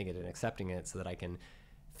understanding it and accepting it so that I can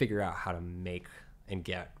figure out how to make and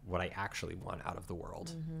get what I actually want out of the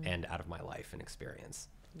world and out of my life and experience.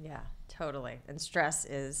 Yeah, totally. And stress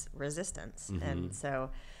is resistance. And so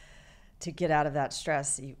to get out of that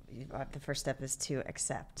stress, the first step is to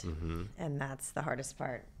accept. And that's the hardest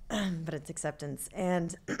part, but it's acceptance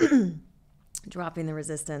and dropping the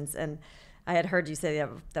resistance. And I had heard you say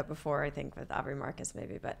that before, I think with Aubrey Marcus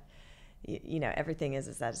maybe, but everything is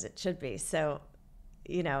as it should be. So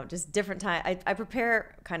just different time. I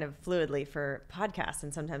prepare kind of fluidly for podcasts,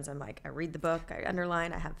 and sometimes I'm like, I read the book, I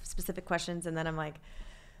underline, I have specific questions, and then I'm like,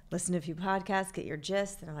 listen to a few podcasts, get your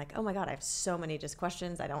gist, and I'm like, oh my God, I have so many just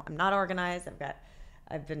questions. I'm not organized.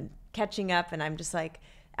 I've been catching up, and I'm just like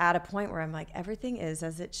at a point where I'm like, everything is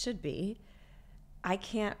as it should be. I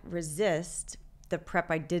can't resist the prep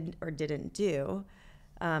I did or didn't do.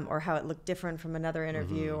 Or how it looked different from another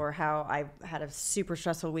interview, or how I had a super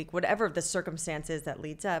stressful week, whatever the circumstances that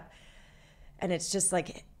leads up. And it's just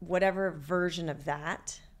like whatever version of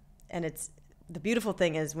that. And it's the beautiful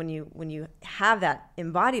thing is when you have that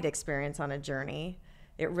embodied experience on a journey,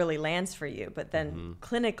 it really lands for you. But then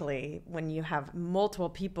clinically, when you have multiple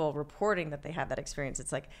people reporting that they have that experience,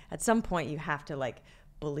 it's like at some point you have to like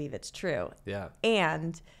believe it's true. Yeah.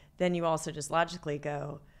 And then you also just logically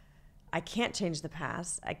go, I can't change the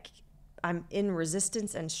past. I'm in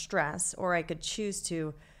resistance and stress, or I could choose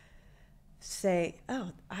to say,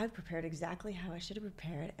 oh, I prepared exactly how I should have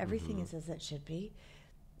prepared. Everything is as it should be.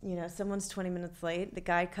 Someone's 20 minutes late. The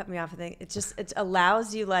guy cut me off. It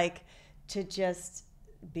allows you like to just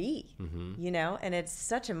be, and it's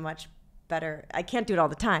such a much better. I can't do it all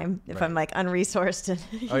the time if Right. I'm like unresourced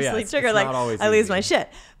and easily it's triggered. not Like always I lose easy. my shit.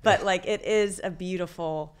 But like it is a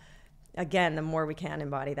beautiful. Again, the more we can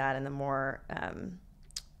embody that, and the more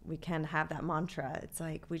we can have that mantra. It's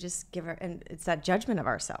like we just give and it's that judgment of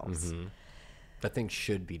ourselves. Mm-hmm. That things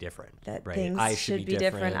should be different. That right? things should be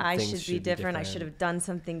different. I Things should be different. I should have done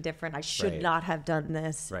something different. I should Right. not have done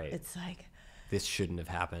this. Right. It's like This shouldn't have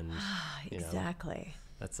happened. you know? exactly.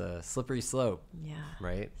 That's a slippery slope, Yeah.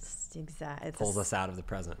 right? Exactly. Pulls us out of the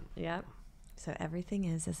present. Yep. So everything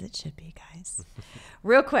is as it should be, guys.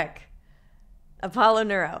 Real quick, Apollo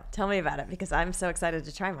Neuro. Tell me about it because I'm so excited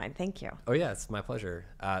to try mine. Thank you. Oh yeah, it's my pleasure.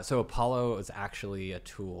 So Apollo is actually a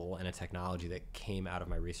tool and a technology that came out of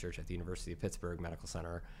my research at the University of Pittsburgh Medical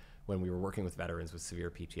Center when we were working with veterans with severe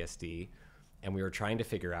PTSD, and we were trying to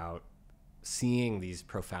figure out, seeing these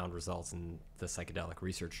profound results in the psychedelic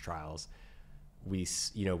research trials, we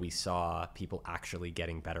saw people actually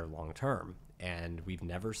getting better long term, and we've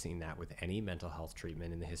never seen that with any mental health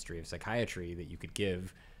treatment in the history of psychiatry, that you could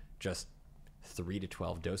give just 3 to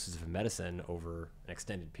 12 doses of medicine over an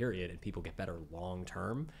extended period and people get better long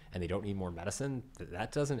term and they don't need more medicine.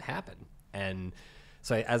 That doesn't happen. And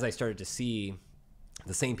so as I started to see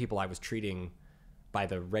the same people I was treating by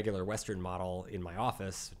the regular Western model in my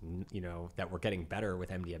office, that were getting better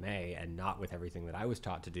with MDMA and not with everything that I was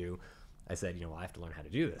taught to do, I said, I have to learn how to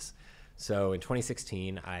do this. So in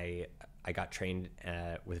 2016, I got trained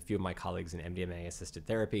with a few of my colleagues in MDMA assisted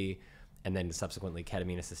therapy, and then subsequently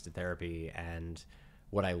ketamine assisted therapy. And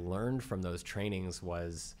what I learned from those trainings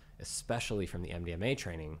was, especially from the MDMA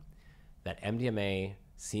training, that MDMA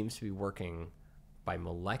seems to be working by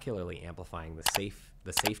molecularly amplifying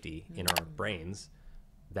the safety in our brains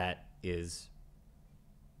that is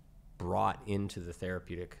brought into the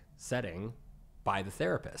therapeutic setting by the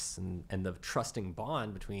therapists, and the trusting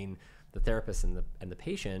bond between the therapist and the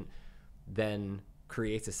patient then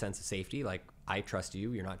creates a sense of safety. Like, I trust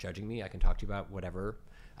you, you're not judging me, I can talk to you about whatever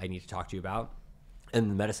I need to talk to you about. And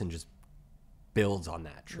the medicine just builds on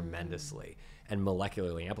that tremendously and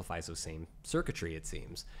molecularly amplifies those same circuitry, it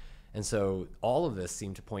seems. And so all of this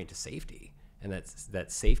seemed to point to safety, and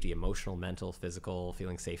that safety, emotional, mental, physical,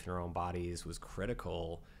 feeling safe in our own bodies, was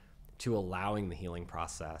critical to allowing the healing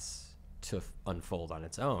process to unfold on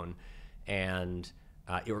its own, and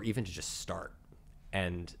or even to just start.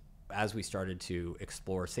 And as we started to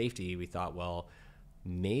explore safety, we thought, well,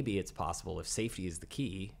 maybe it's possible if safety is the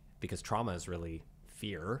key, because trauma is really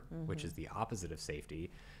fear, which is the opposite of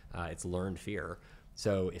safety. It's learned fear.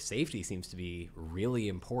 So if safety seems to be really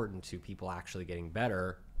important to people actually getting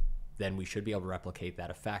better, then we should be able to replicate that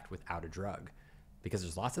effect without a drug, because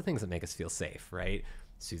there's lots of things that make us feel safe, right?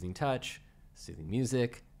 Soothing touch, soothing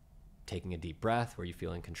music, taking a deep breath where you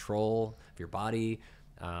feel in control of your body,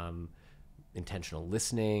 intentional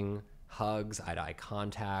listening, hugs, eye-to-eye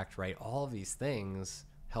contact, right? All of these things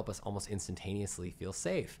help us almost instantaneously feel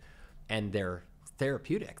safe. And they're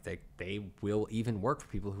therapeutic. They will even work for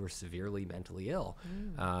people who are severely mentally ill.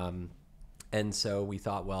 And so we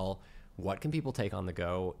thought, well, what can people take on the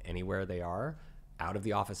go anywhere they are, out of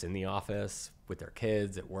the office, in the office, with their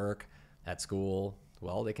kids, at work, at school?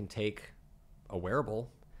 Well, they can take a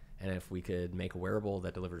wearable. And if we could make a wearable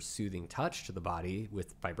that delivers soothing touch to the body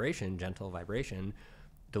with vibration, gentle vibration,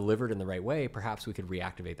 delivered in the right way, perhaps we could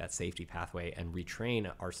reactivate that safety pathway and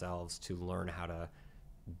retrain ourselves to learn how to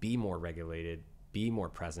be more regulated, be more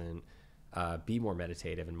present, be more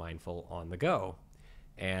meditative and mindful on the go.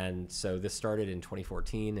 And so this started in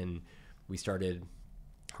 2014, and we started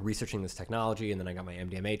researching this technology, and then I got my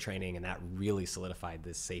MDMA training, and that really solidified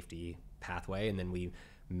this safety pathway. And then we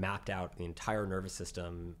mapped out the entire nervous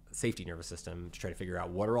system, safety nervous system, to try to figure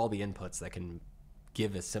out what are all the inputs that can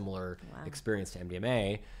give a similar experience to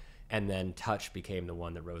MDMA. And then touch became the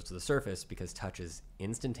one that rose to the surface, because touch is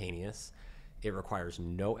instantaneous. It requires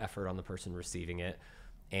no effort on the person receiving it,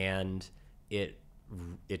 and it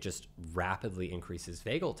just rapidly increases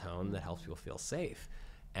vagal tone that helps people feel safe.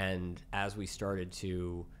 And as we started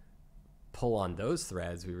to pull on those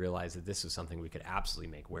threads, we realized that this was something we could absolutely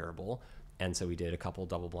make wearable. And so we did a couple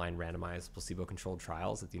double-blind randomized placebo-controlled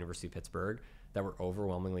trials at the University of Pittsburgh that were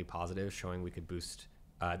overwhelmingly positive, showing we could boost,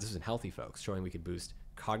 this was in healthy folks, showing we could boost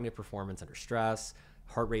cognitive performance under stress,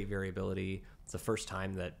 heart rate variability. It's the first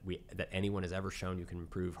time that anyone has ever shown you can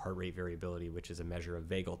improve heart rate variability, which is a measure of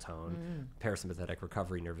vagal tone, parasympathetic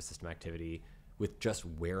recovery, nervous system activity, with just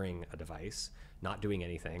wearing a device, not doing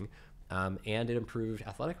anything. And it improved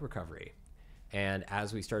athletic recovery. And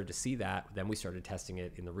as we started to see that, then we started testing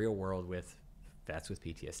it in the real world with vets with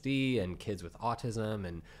PTSD and kids with autism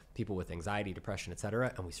and people with anxiety, depression, et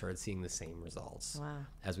cetera. And we started seeing the same results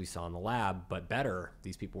as we saw in the lab, but better.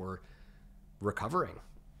 These people were recovering.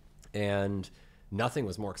 And nothing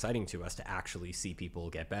was more exciting to us to actually see people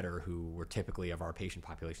get better who were typically of our patient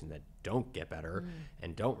population that don't get better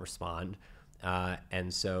and don't respond.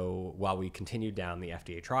 And so while we continued down the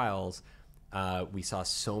FDA trials, we saw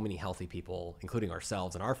so many healthy people, including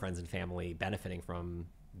ourselves and our friends and family, benefiting from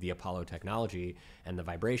the Apollo technology and the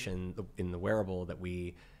vibration in the wearable, that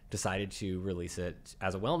we decided to release it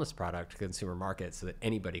as a wellness product to the consumer market so that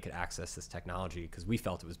anybody could access this technology, because we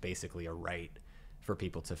felt it was basically a right for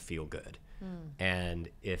people to feel good. And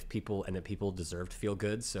that people deserve to feel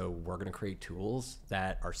good. So we're going to create tools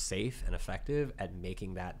that are safe and effective at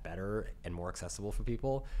making that better and more accessible for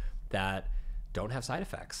people, that don't have side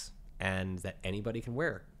effects, and that anybody can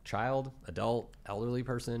wear. Child, adult, elderly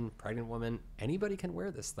person, pregnant woman, anybody can wear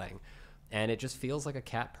this thing. And it just feels like a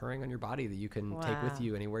cat purring on your body that you can take with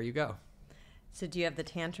you anywhere you go. So do you have the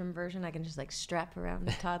tantrum version? I can just like strap around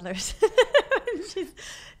the toddlers.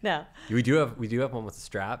 No. We do have one with a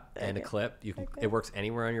strap and a clip. It works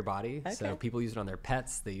anywhere on your body. Okay. So people use it on their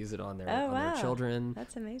pets. They use it on their children.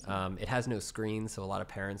 That's amazing. It has no screen, so a lot of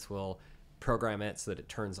parents will program it so that it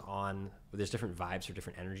turns on. There's different vibes for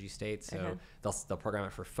different energy states. So they'll program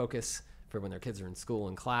it for focus for when their kids are in school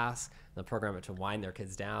and class. They'll program it to wind their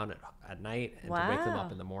kids down at night and to wake them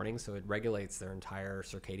up in the morning. So it regulates their entire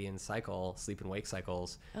circadian cycle, sleep and wake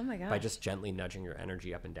cycles, by just gently nudging your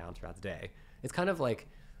energy up and down throughout the day. It's kind of like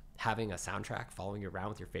having a soundtrack following you around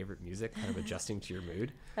with your favorite music, kind of adjusting to your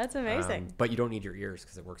mood. That's amazing. But you don't need your ears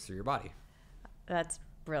because it works through your body. That's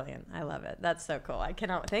brilliant. I love it. That's so cool. I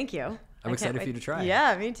cannot. Thank you. I'm excited for you to try.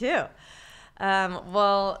 Yeah, me too.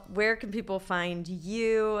 Well, where can people find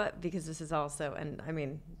you? Because this is also, and I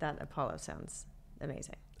mean, that Apollo sounds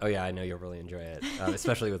amazing. Oh yeah, I know you'll really enjoy it,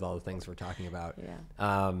 especially with all the things we're talking about.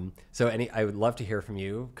 Yeah. So I would love to hear from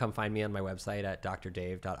you. Come find me on my website at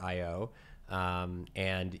drdave.io.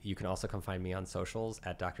 And you can also come find me on socials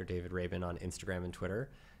at Dr. David Rabin on Instagram and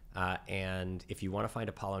Twitter. And if you want to find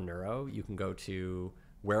Apollo Neuro, you can go to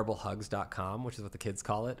wearablehugs.com, which is what the kids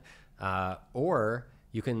call it. Or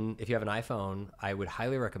you can, if you have an iPhone, I would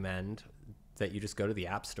highly recommend that you just go to the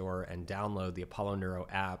App Store and download the Apollo Neuro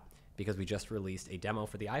app, because we just released a demo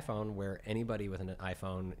for the iPhone where anybody with an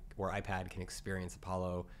iPhone or iPad can experience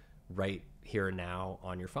Apollo right here and now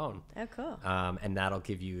on your phone. Oh, cool. And that'll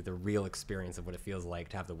give you the real experience of what it feels like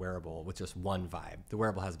to have the wearable with just one vibe. The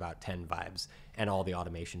wearable has about 10 vibes and all the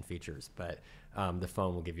automation features, but the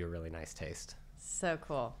phone will give you a really nice taste. So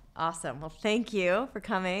cool. Awesome. Well, thank you for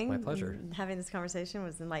coming. My pleasure. Having this conversation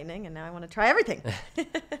was enlightening, and now I want to try everything.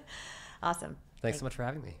 Awesome. Thanks so much for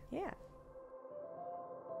having me. Yeah.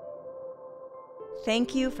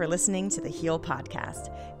 Thank you for listening to the Heal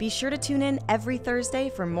Podcast. Be sure to tune in every Thursday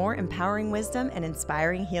for more empowering wisdom and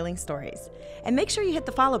inspiring healing stories. And make sure you hit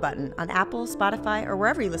the follow button on Apple, Spotify, or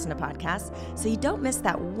wherever you listen to podcasts so you don't miss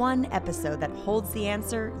that one episode that holds the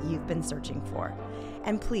answer you've been searching for.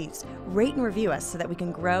 And please rate and review us so that we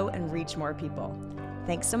can grow and reach more people.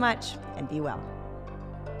 Thanks so much, and be well.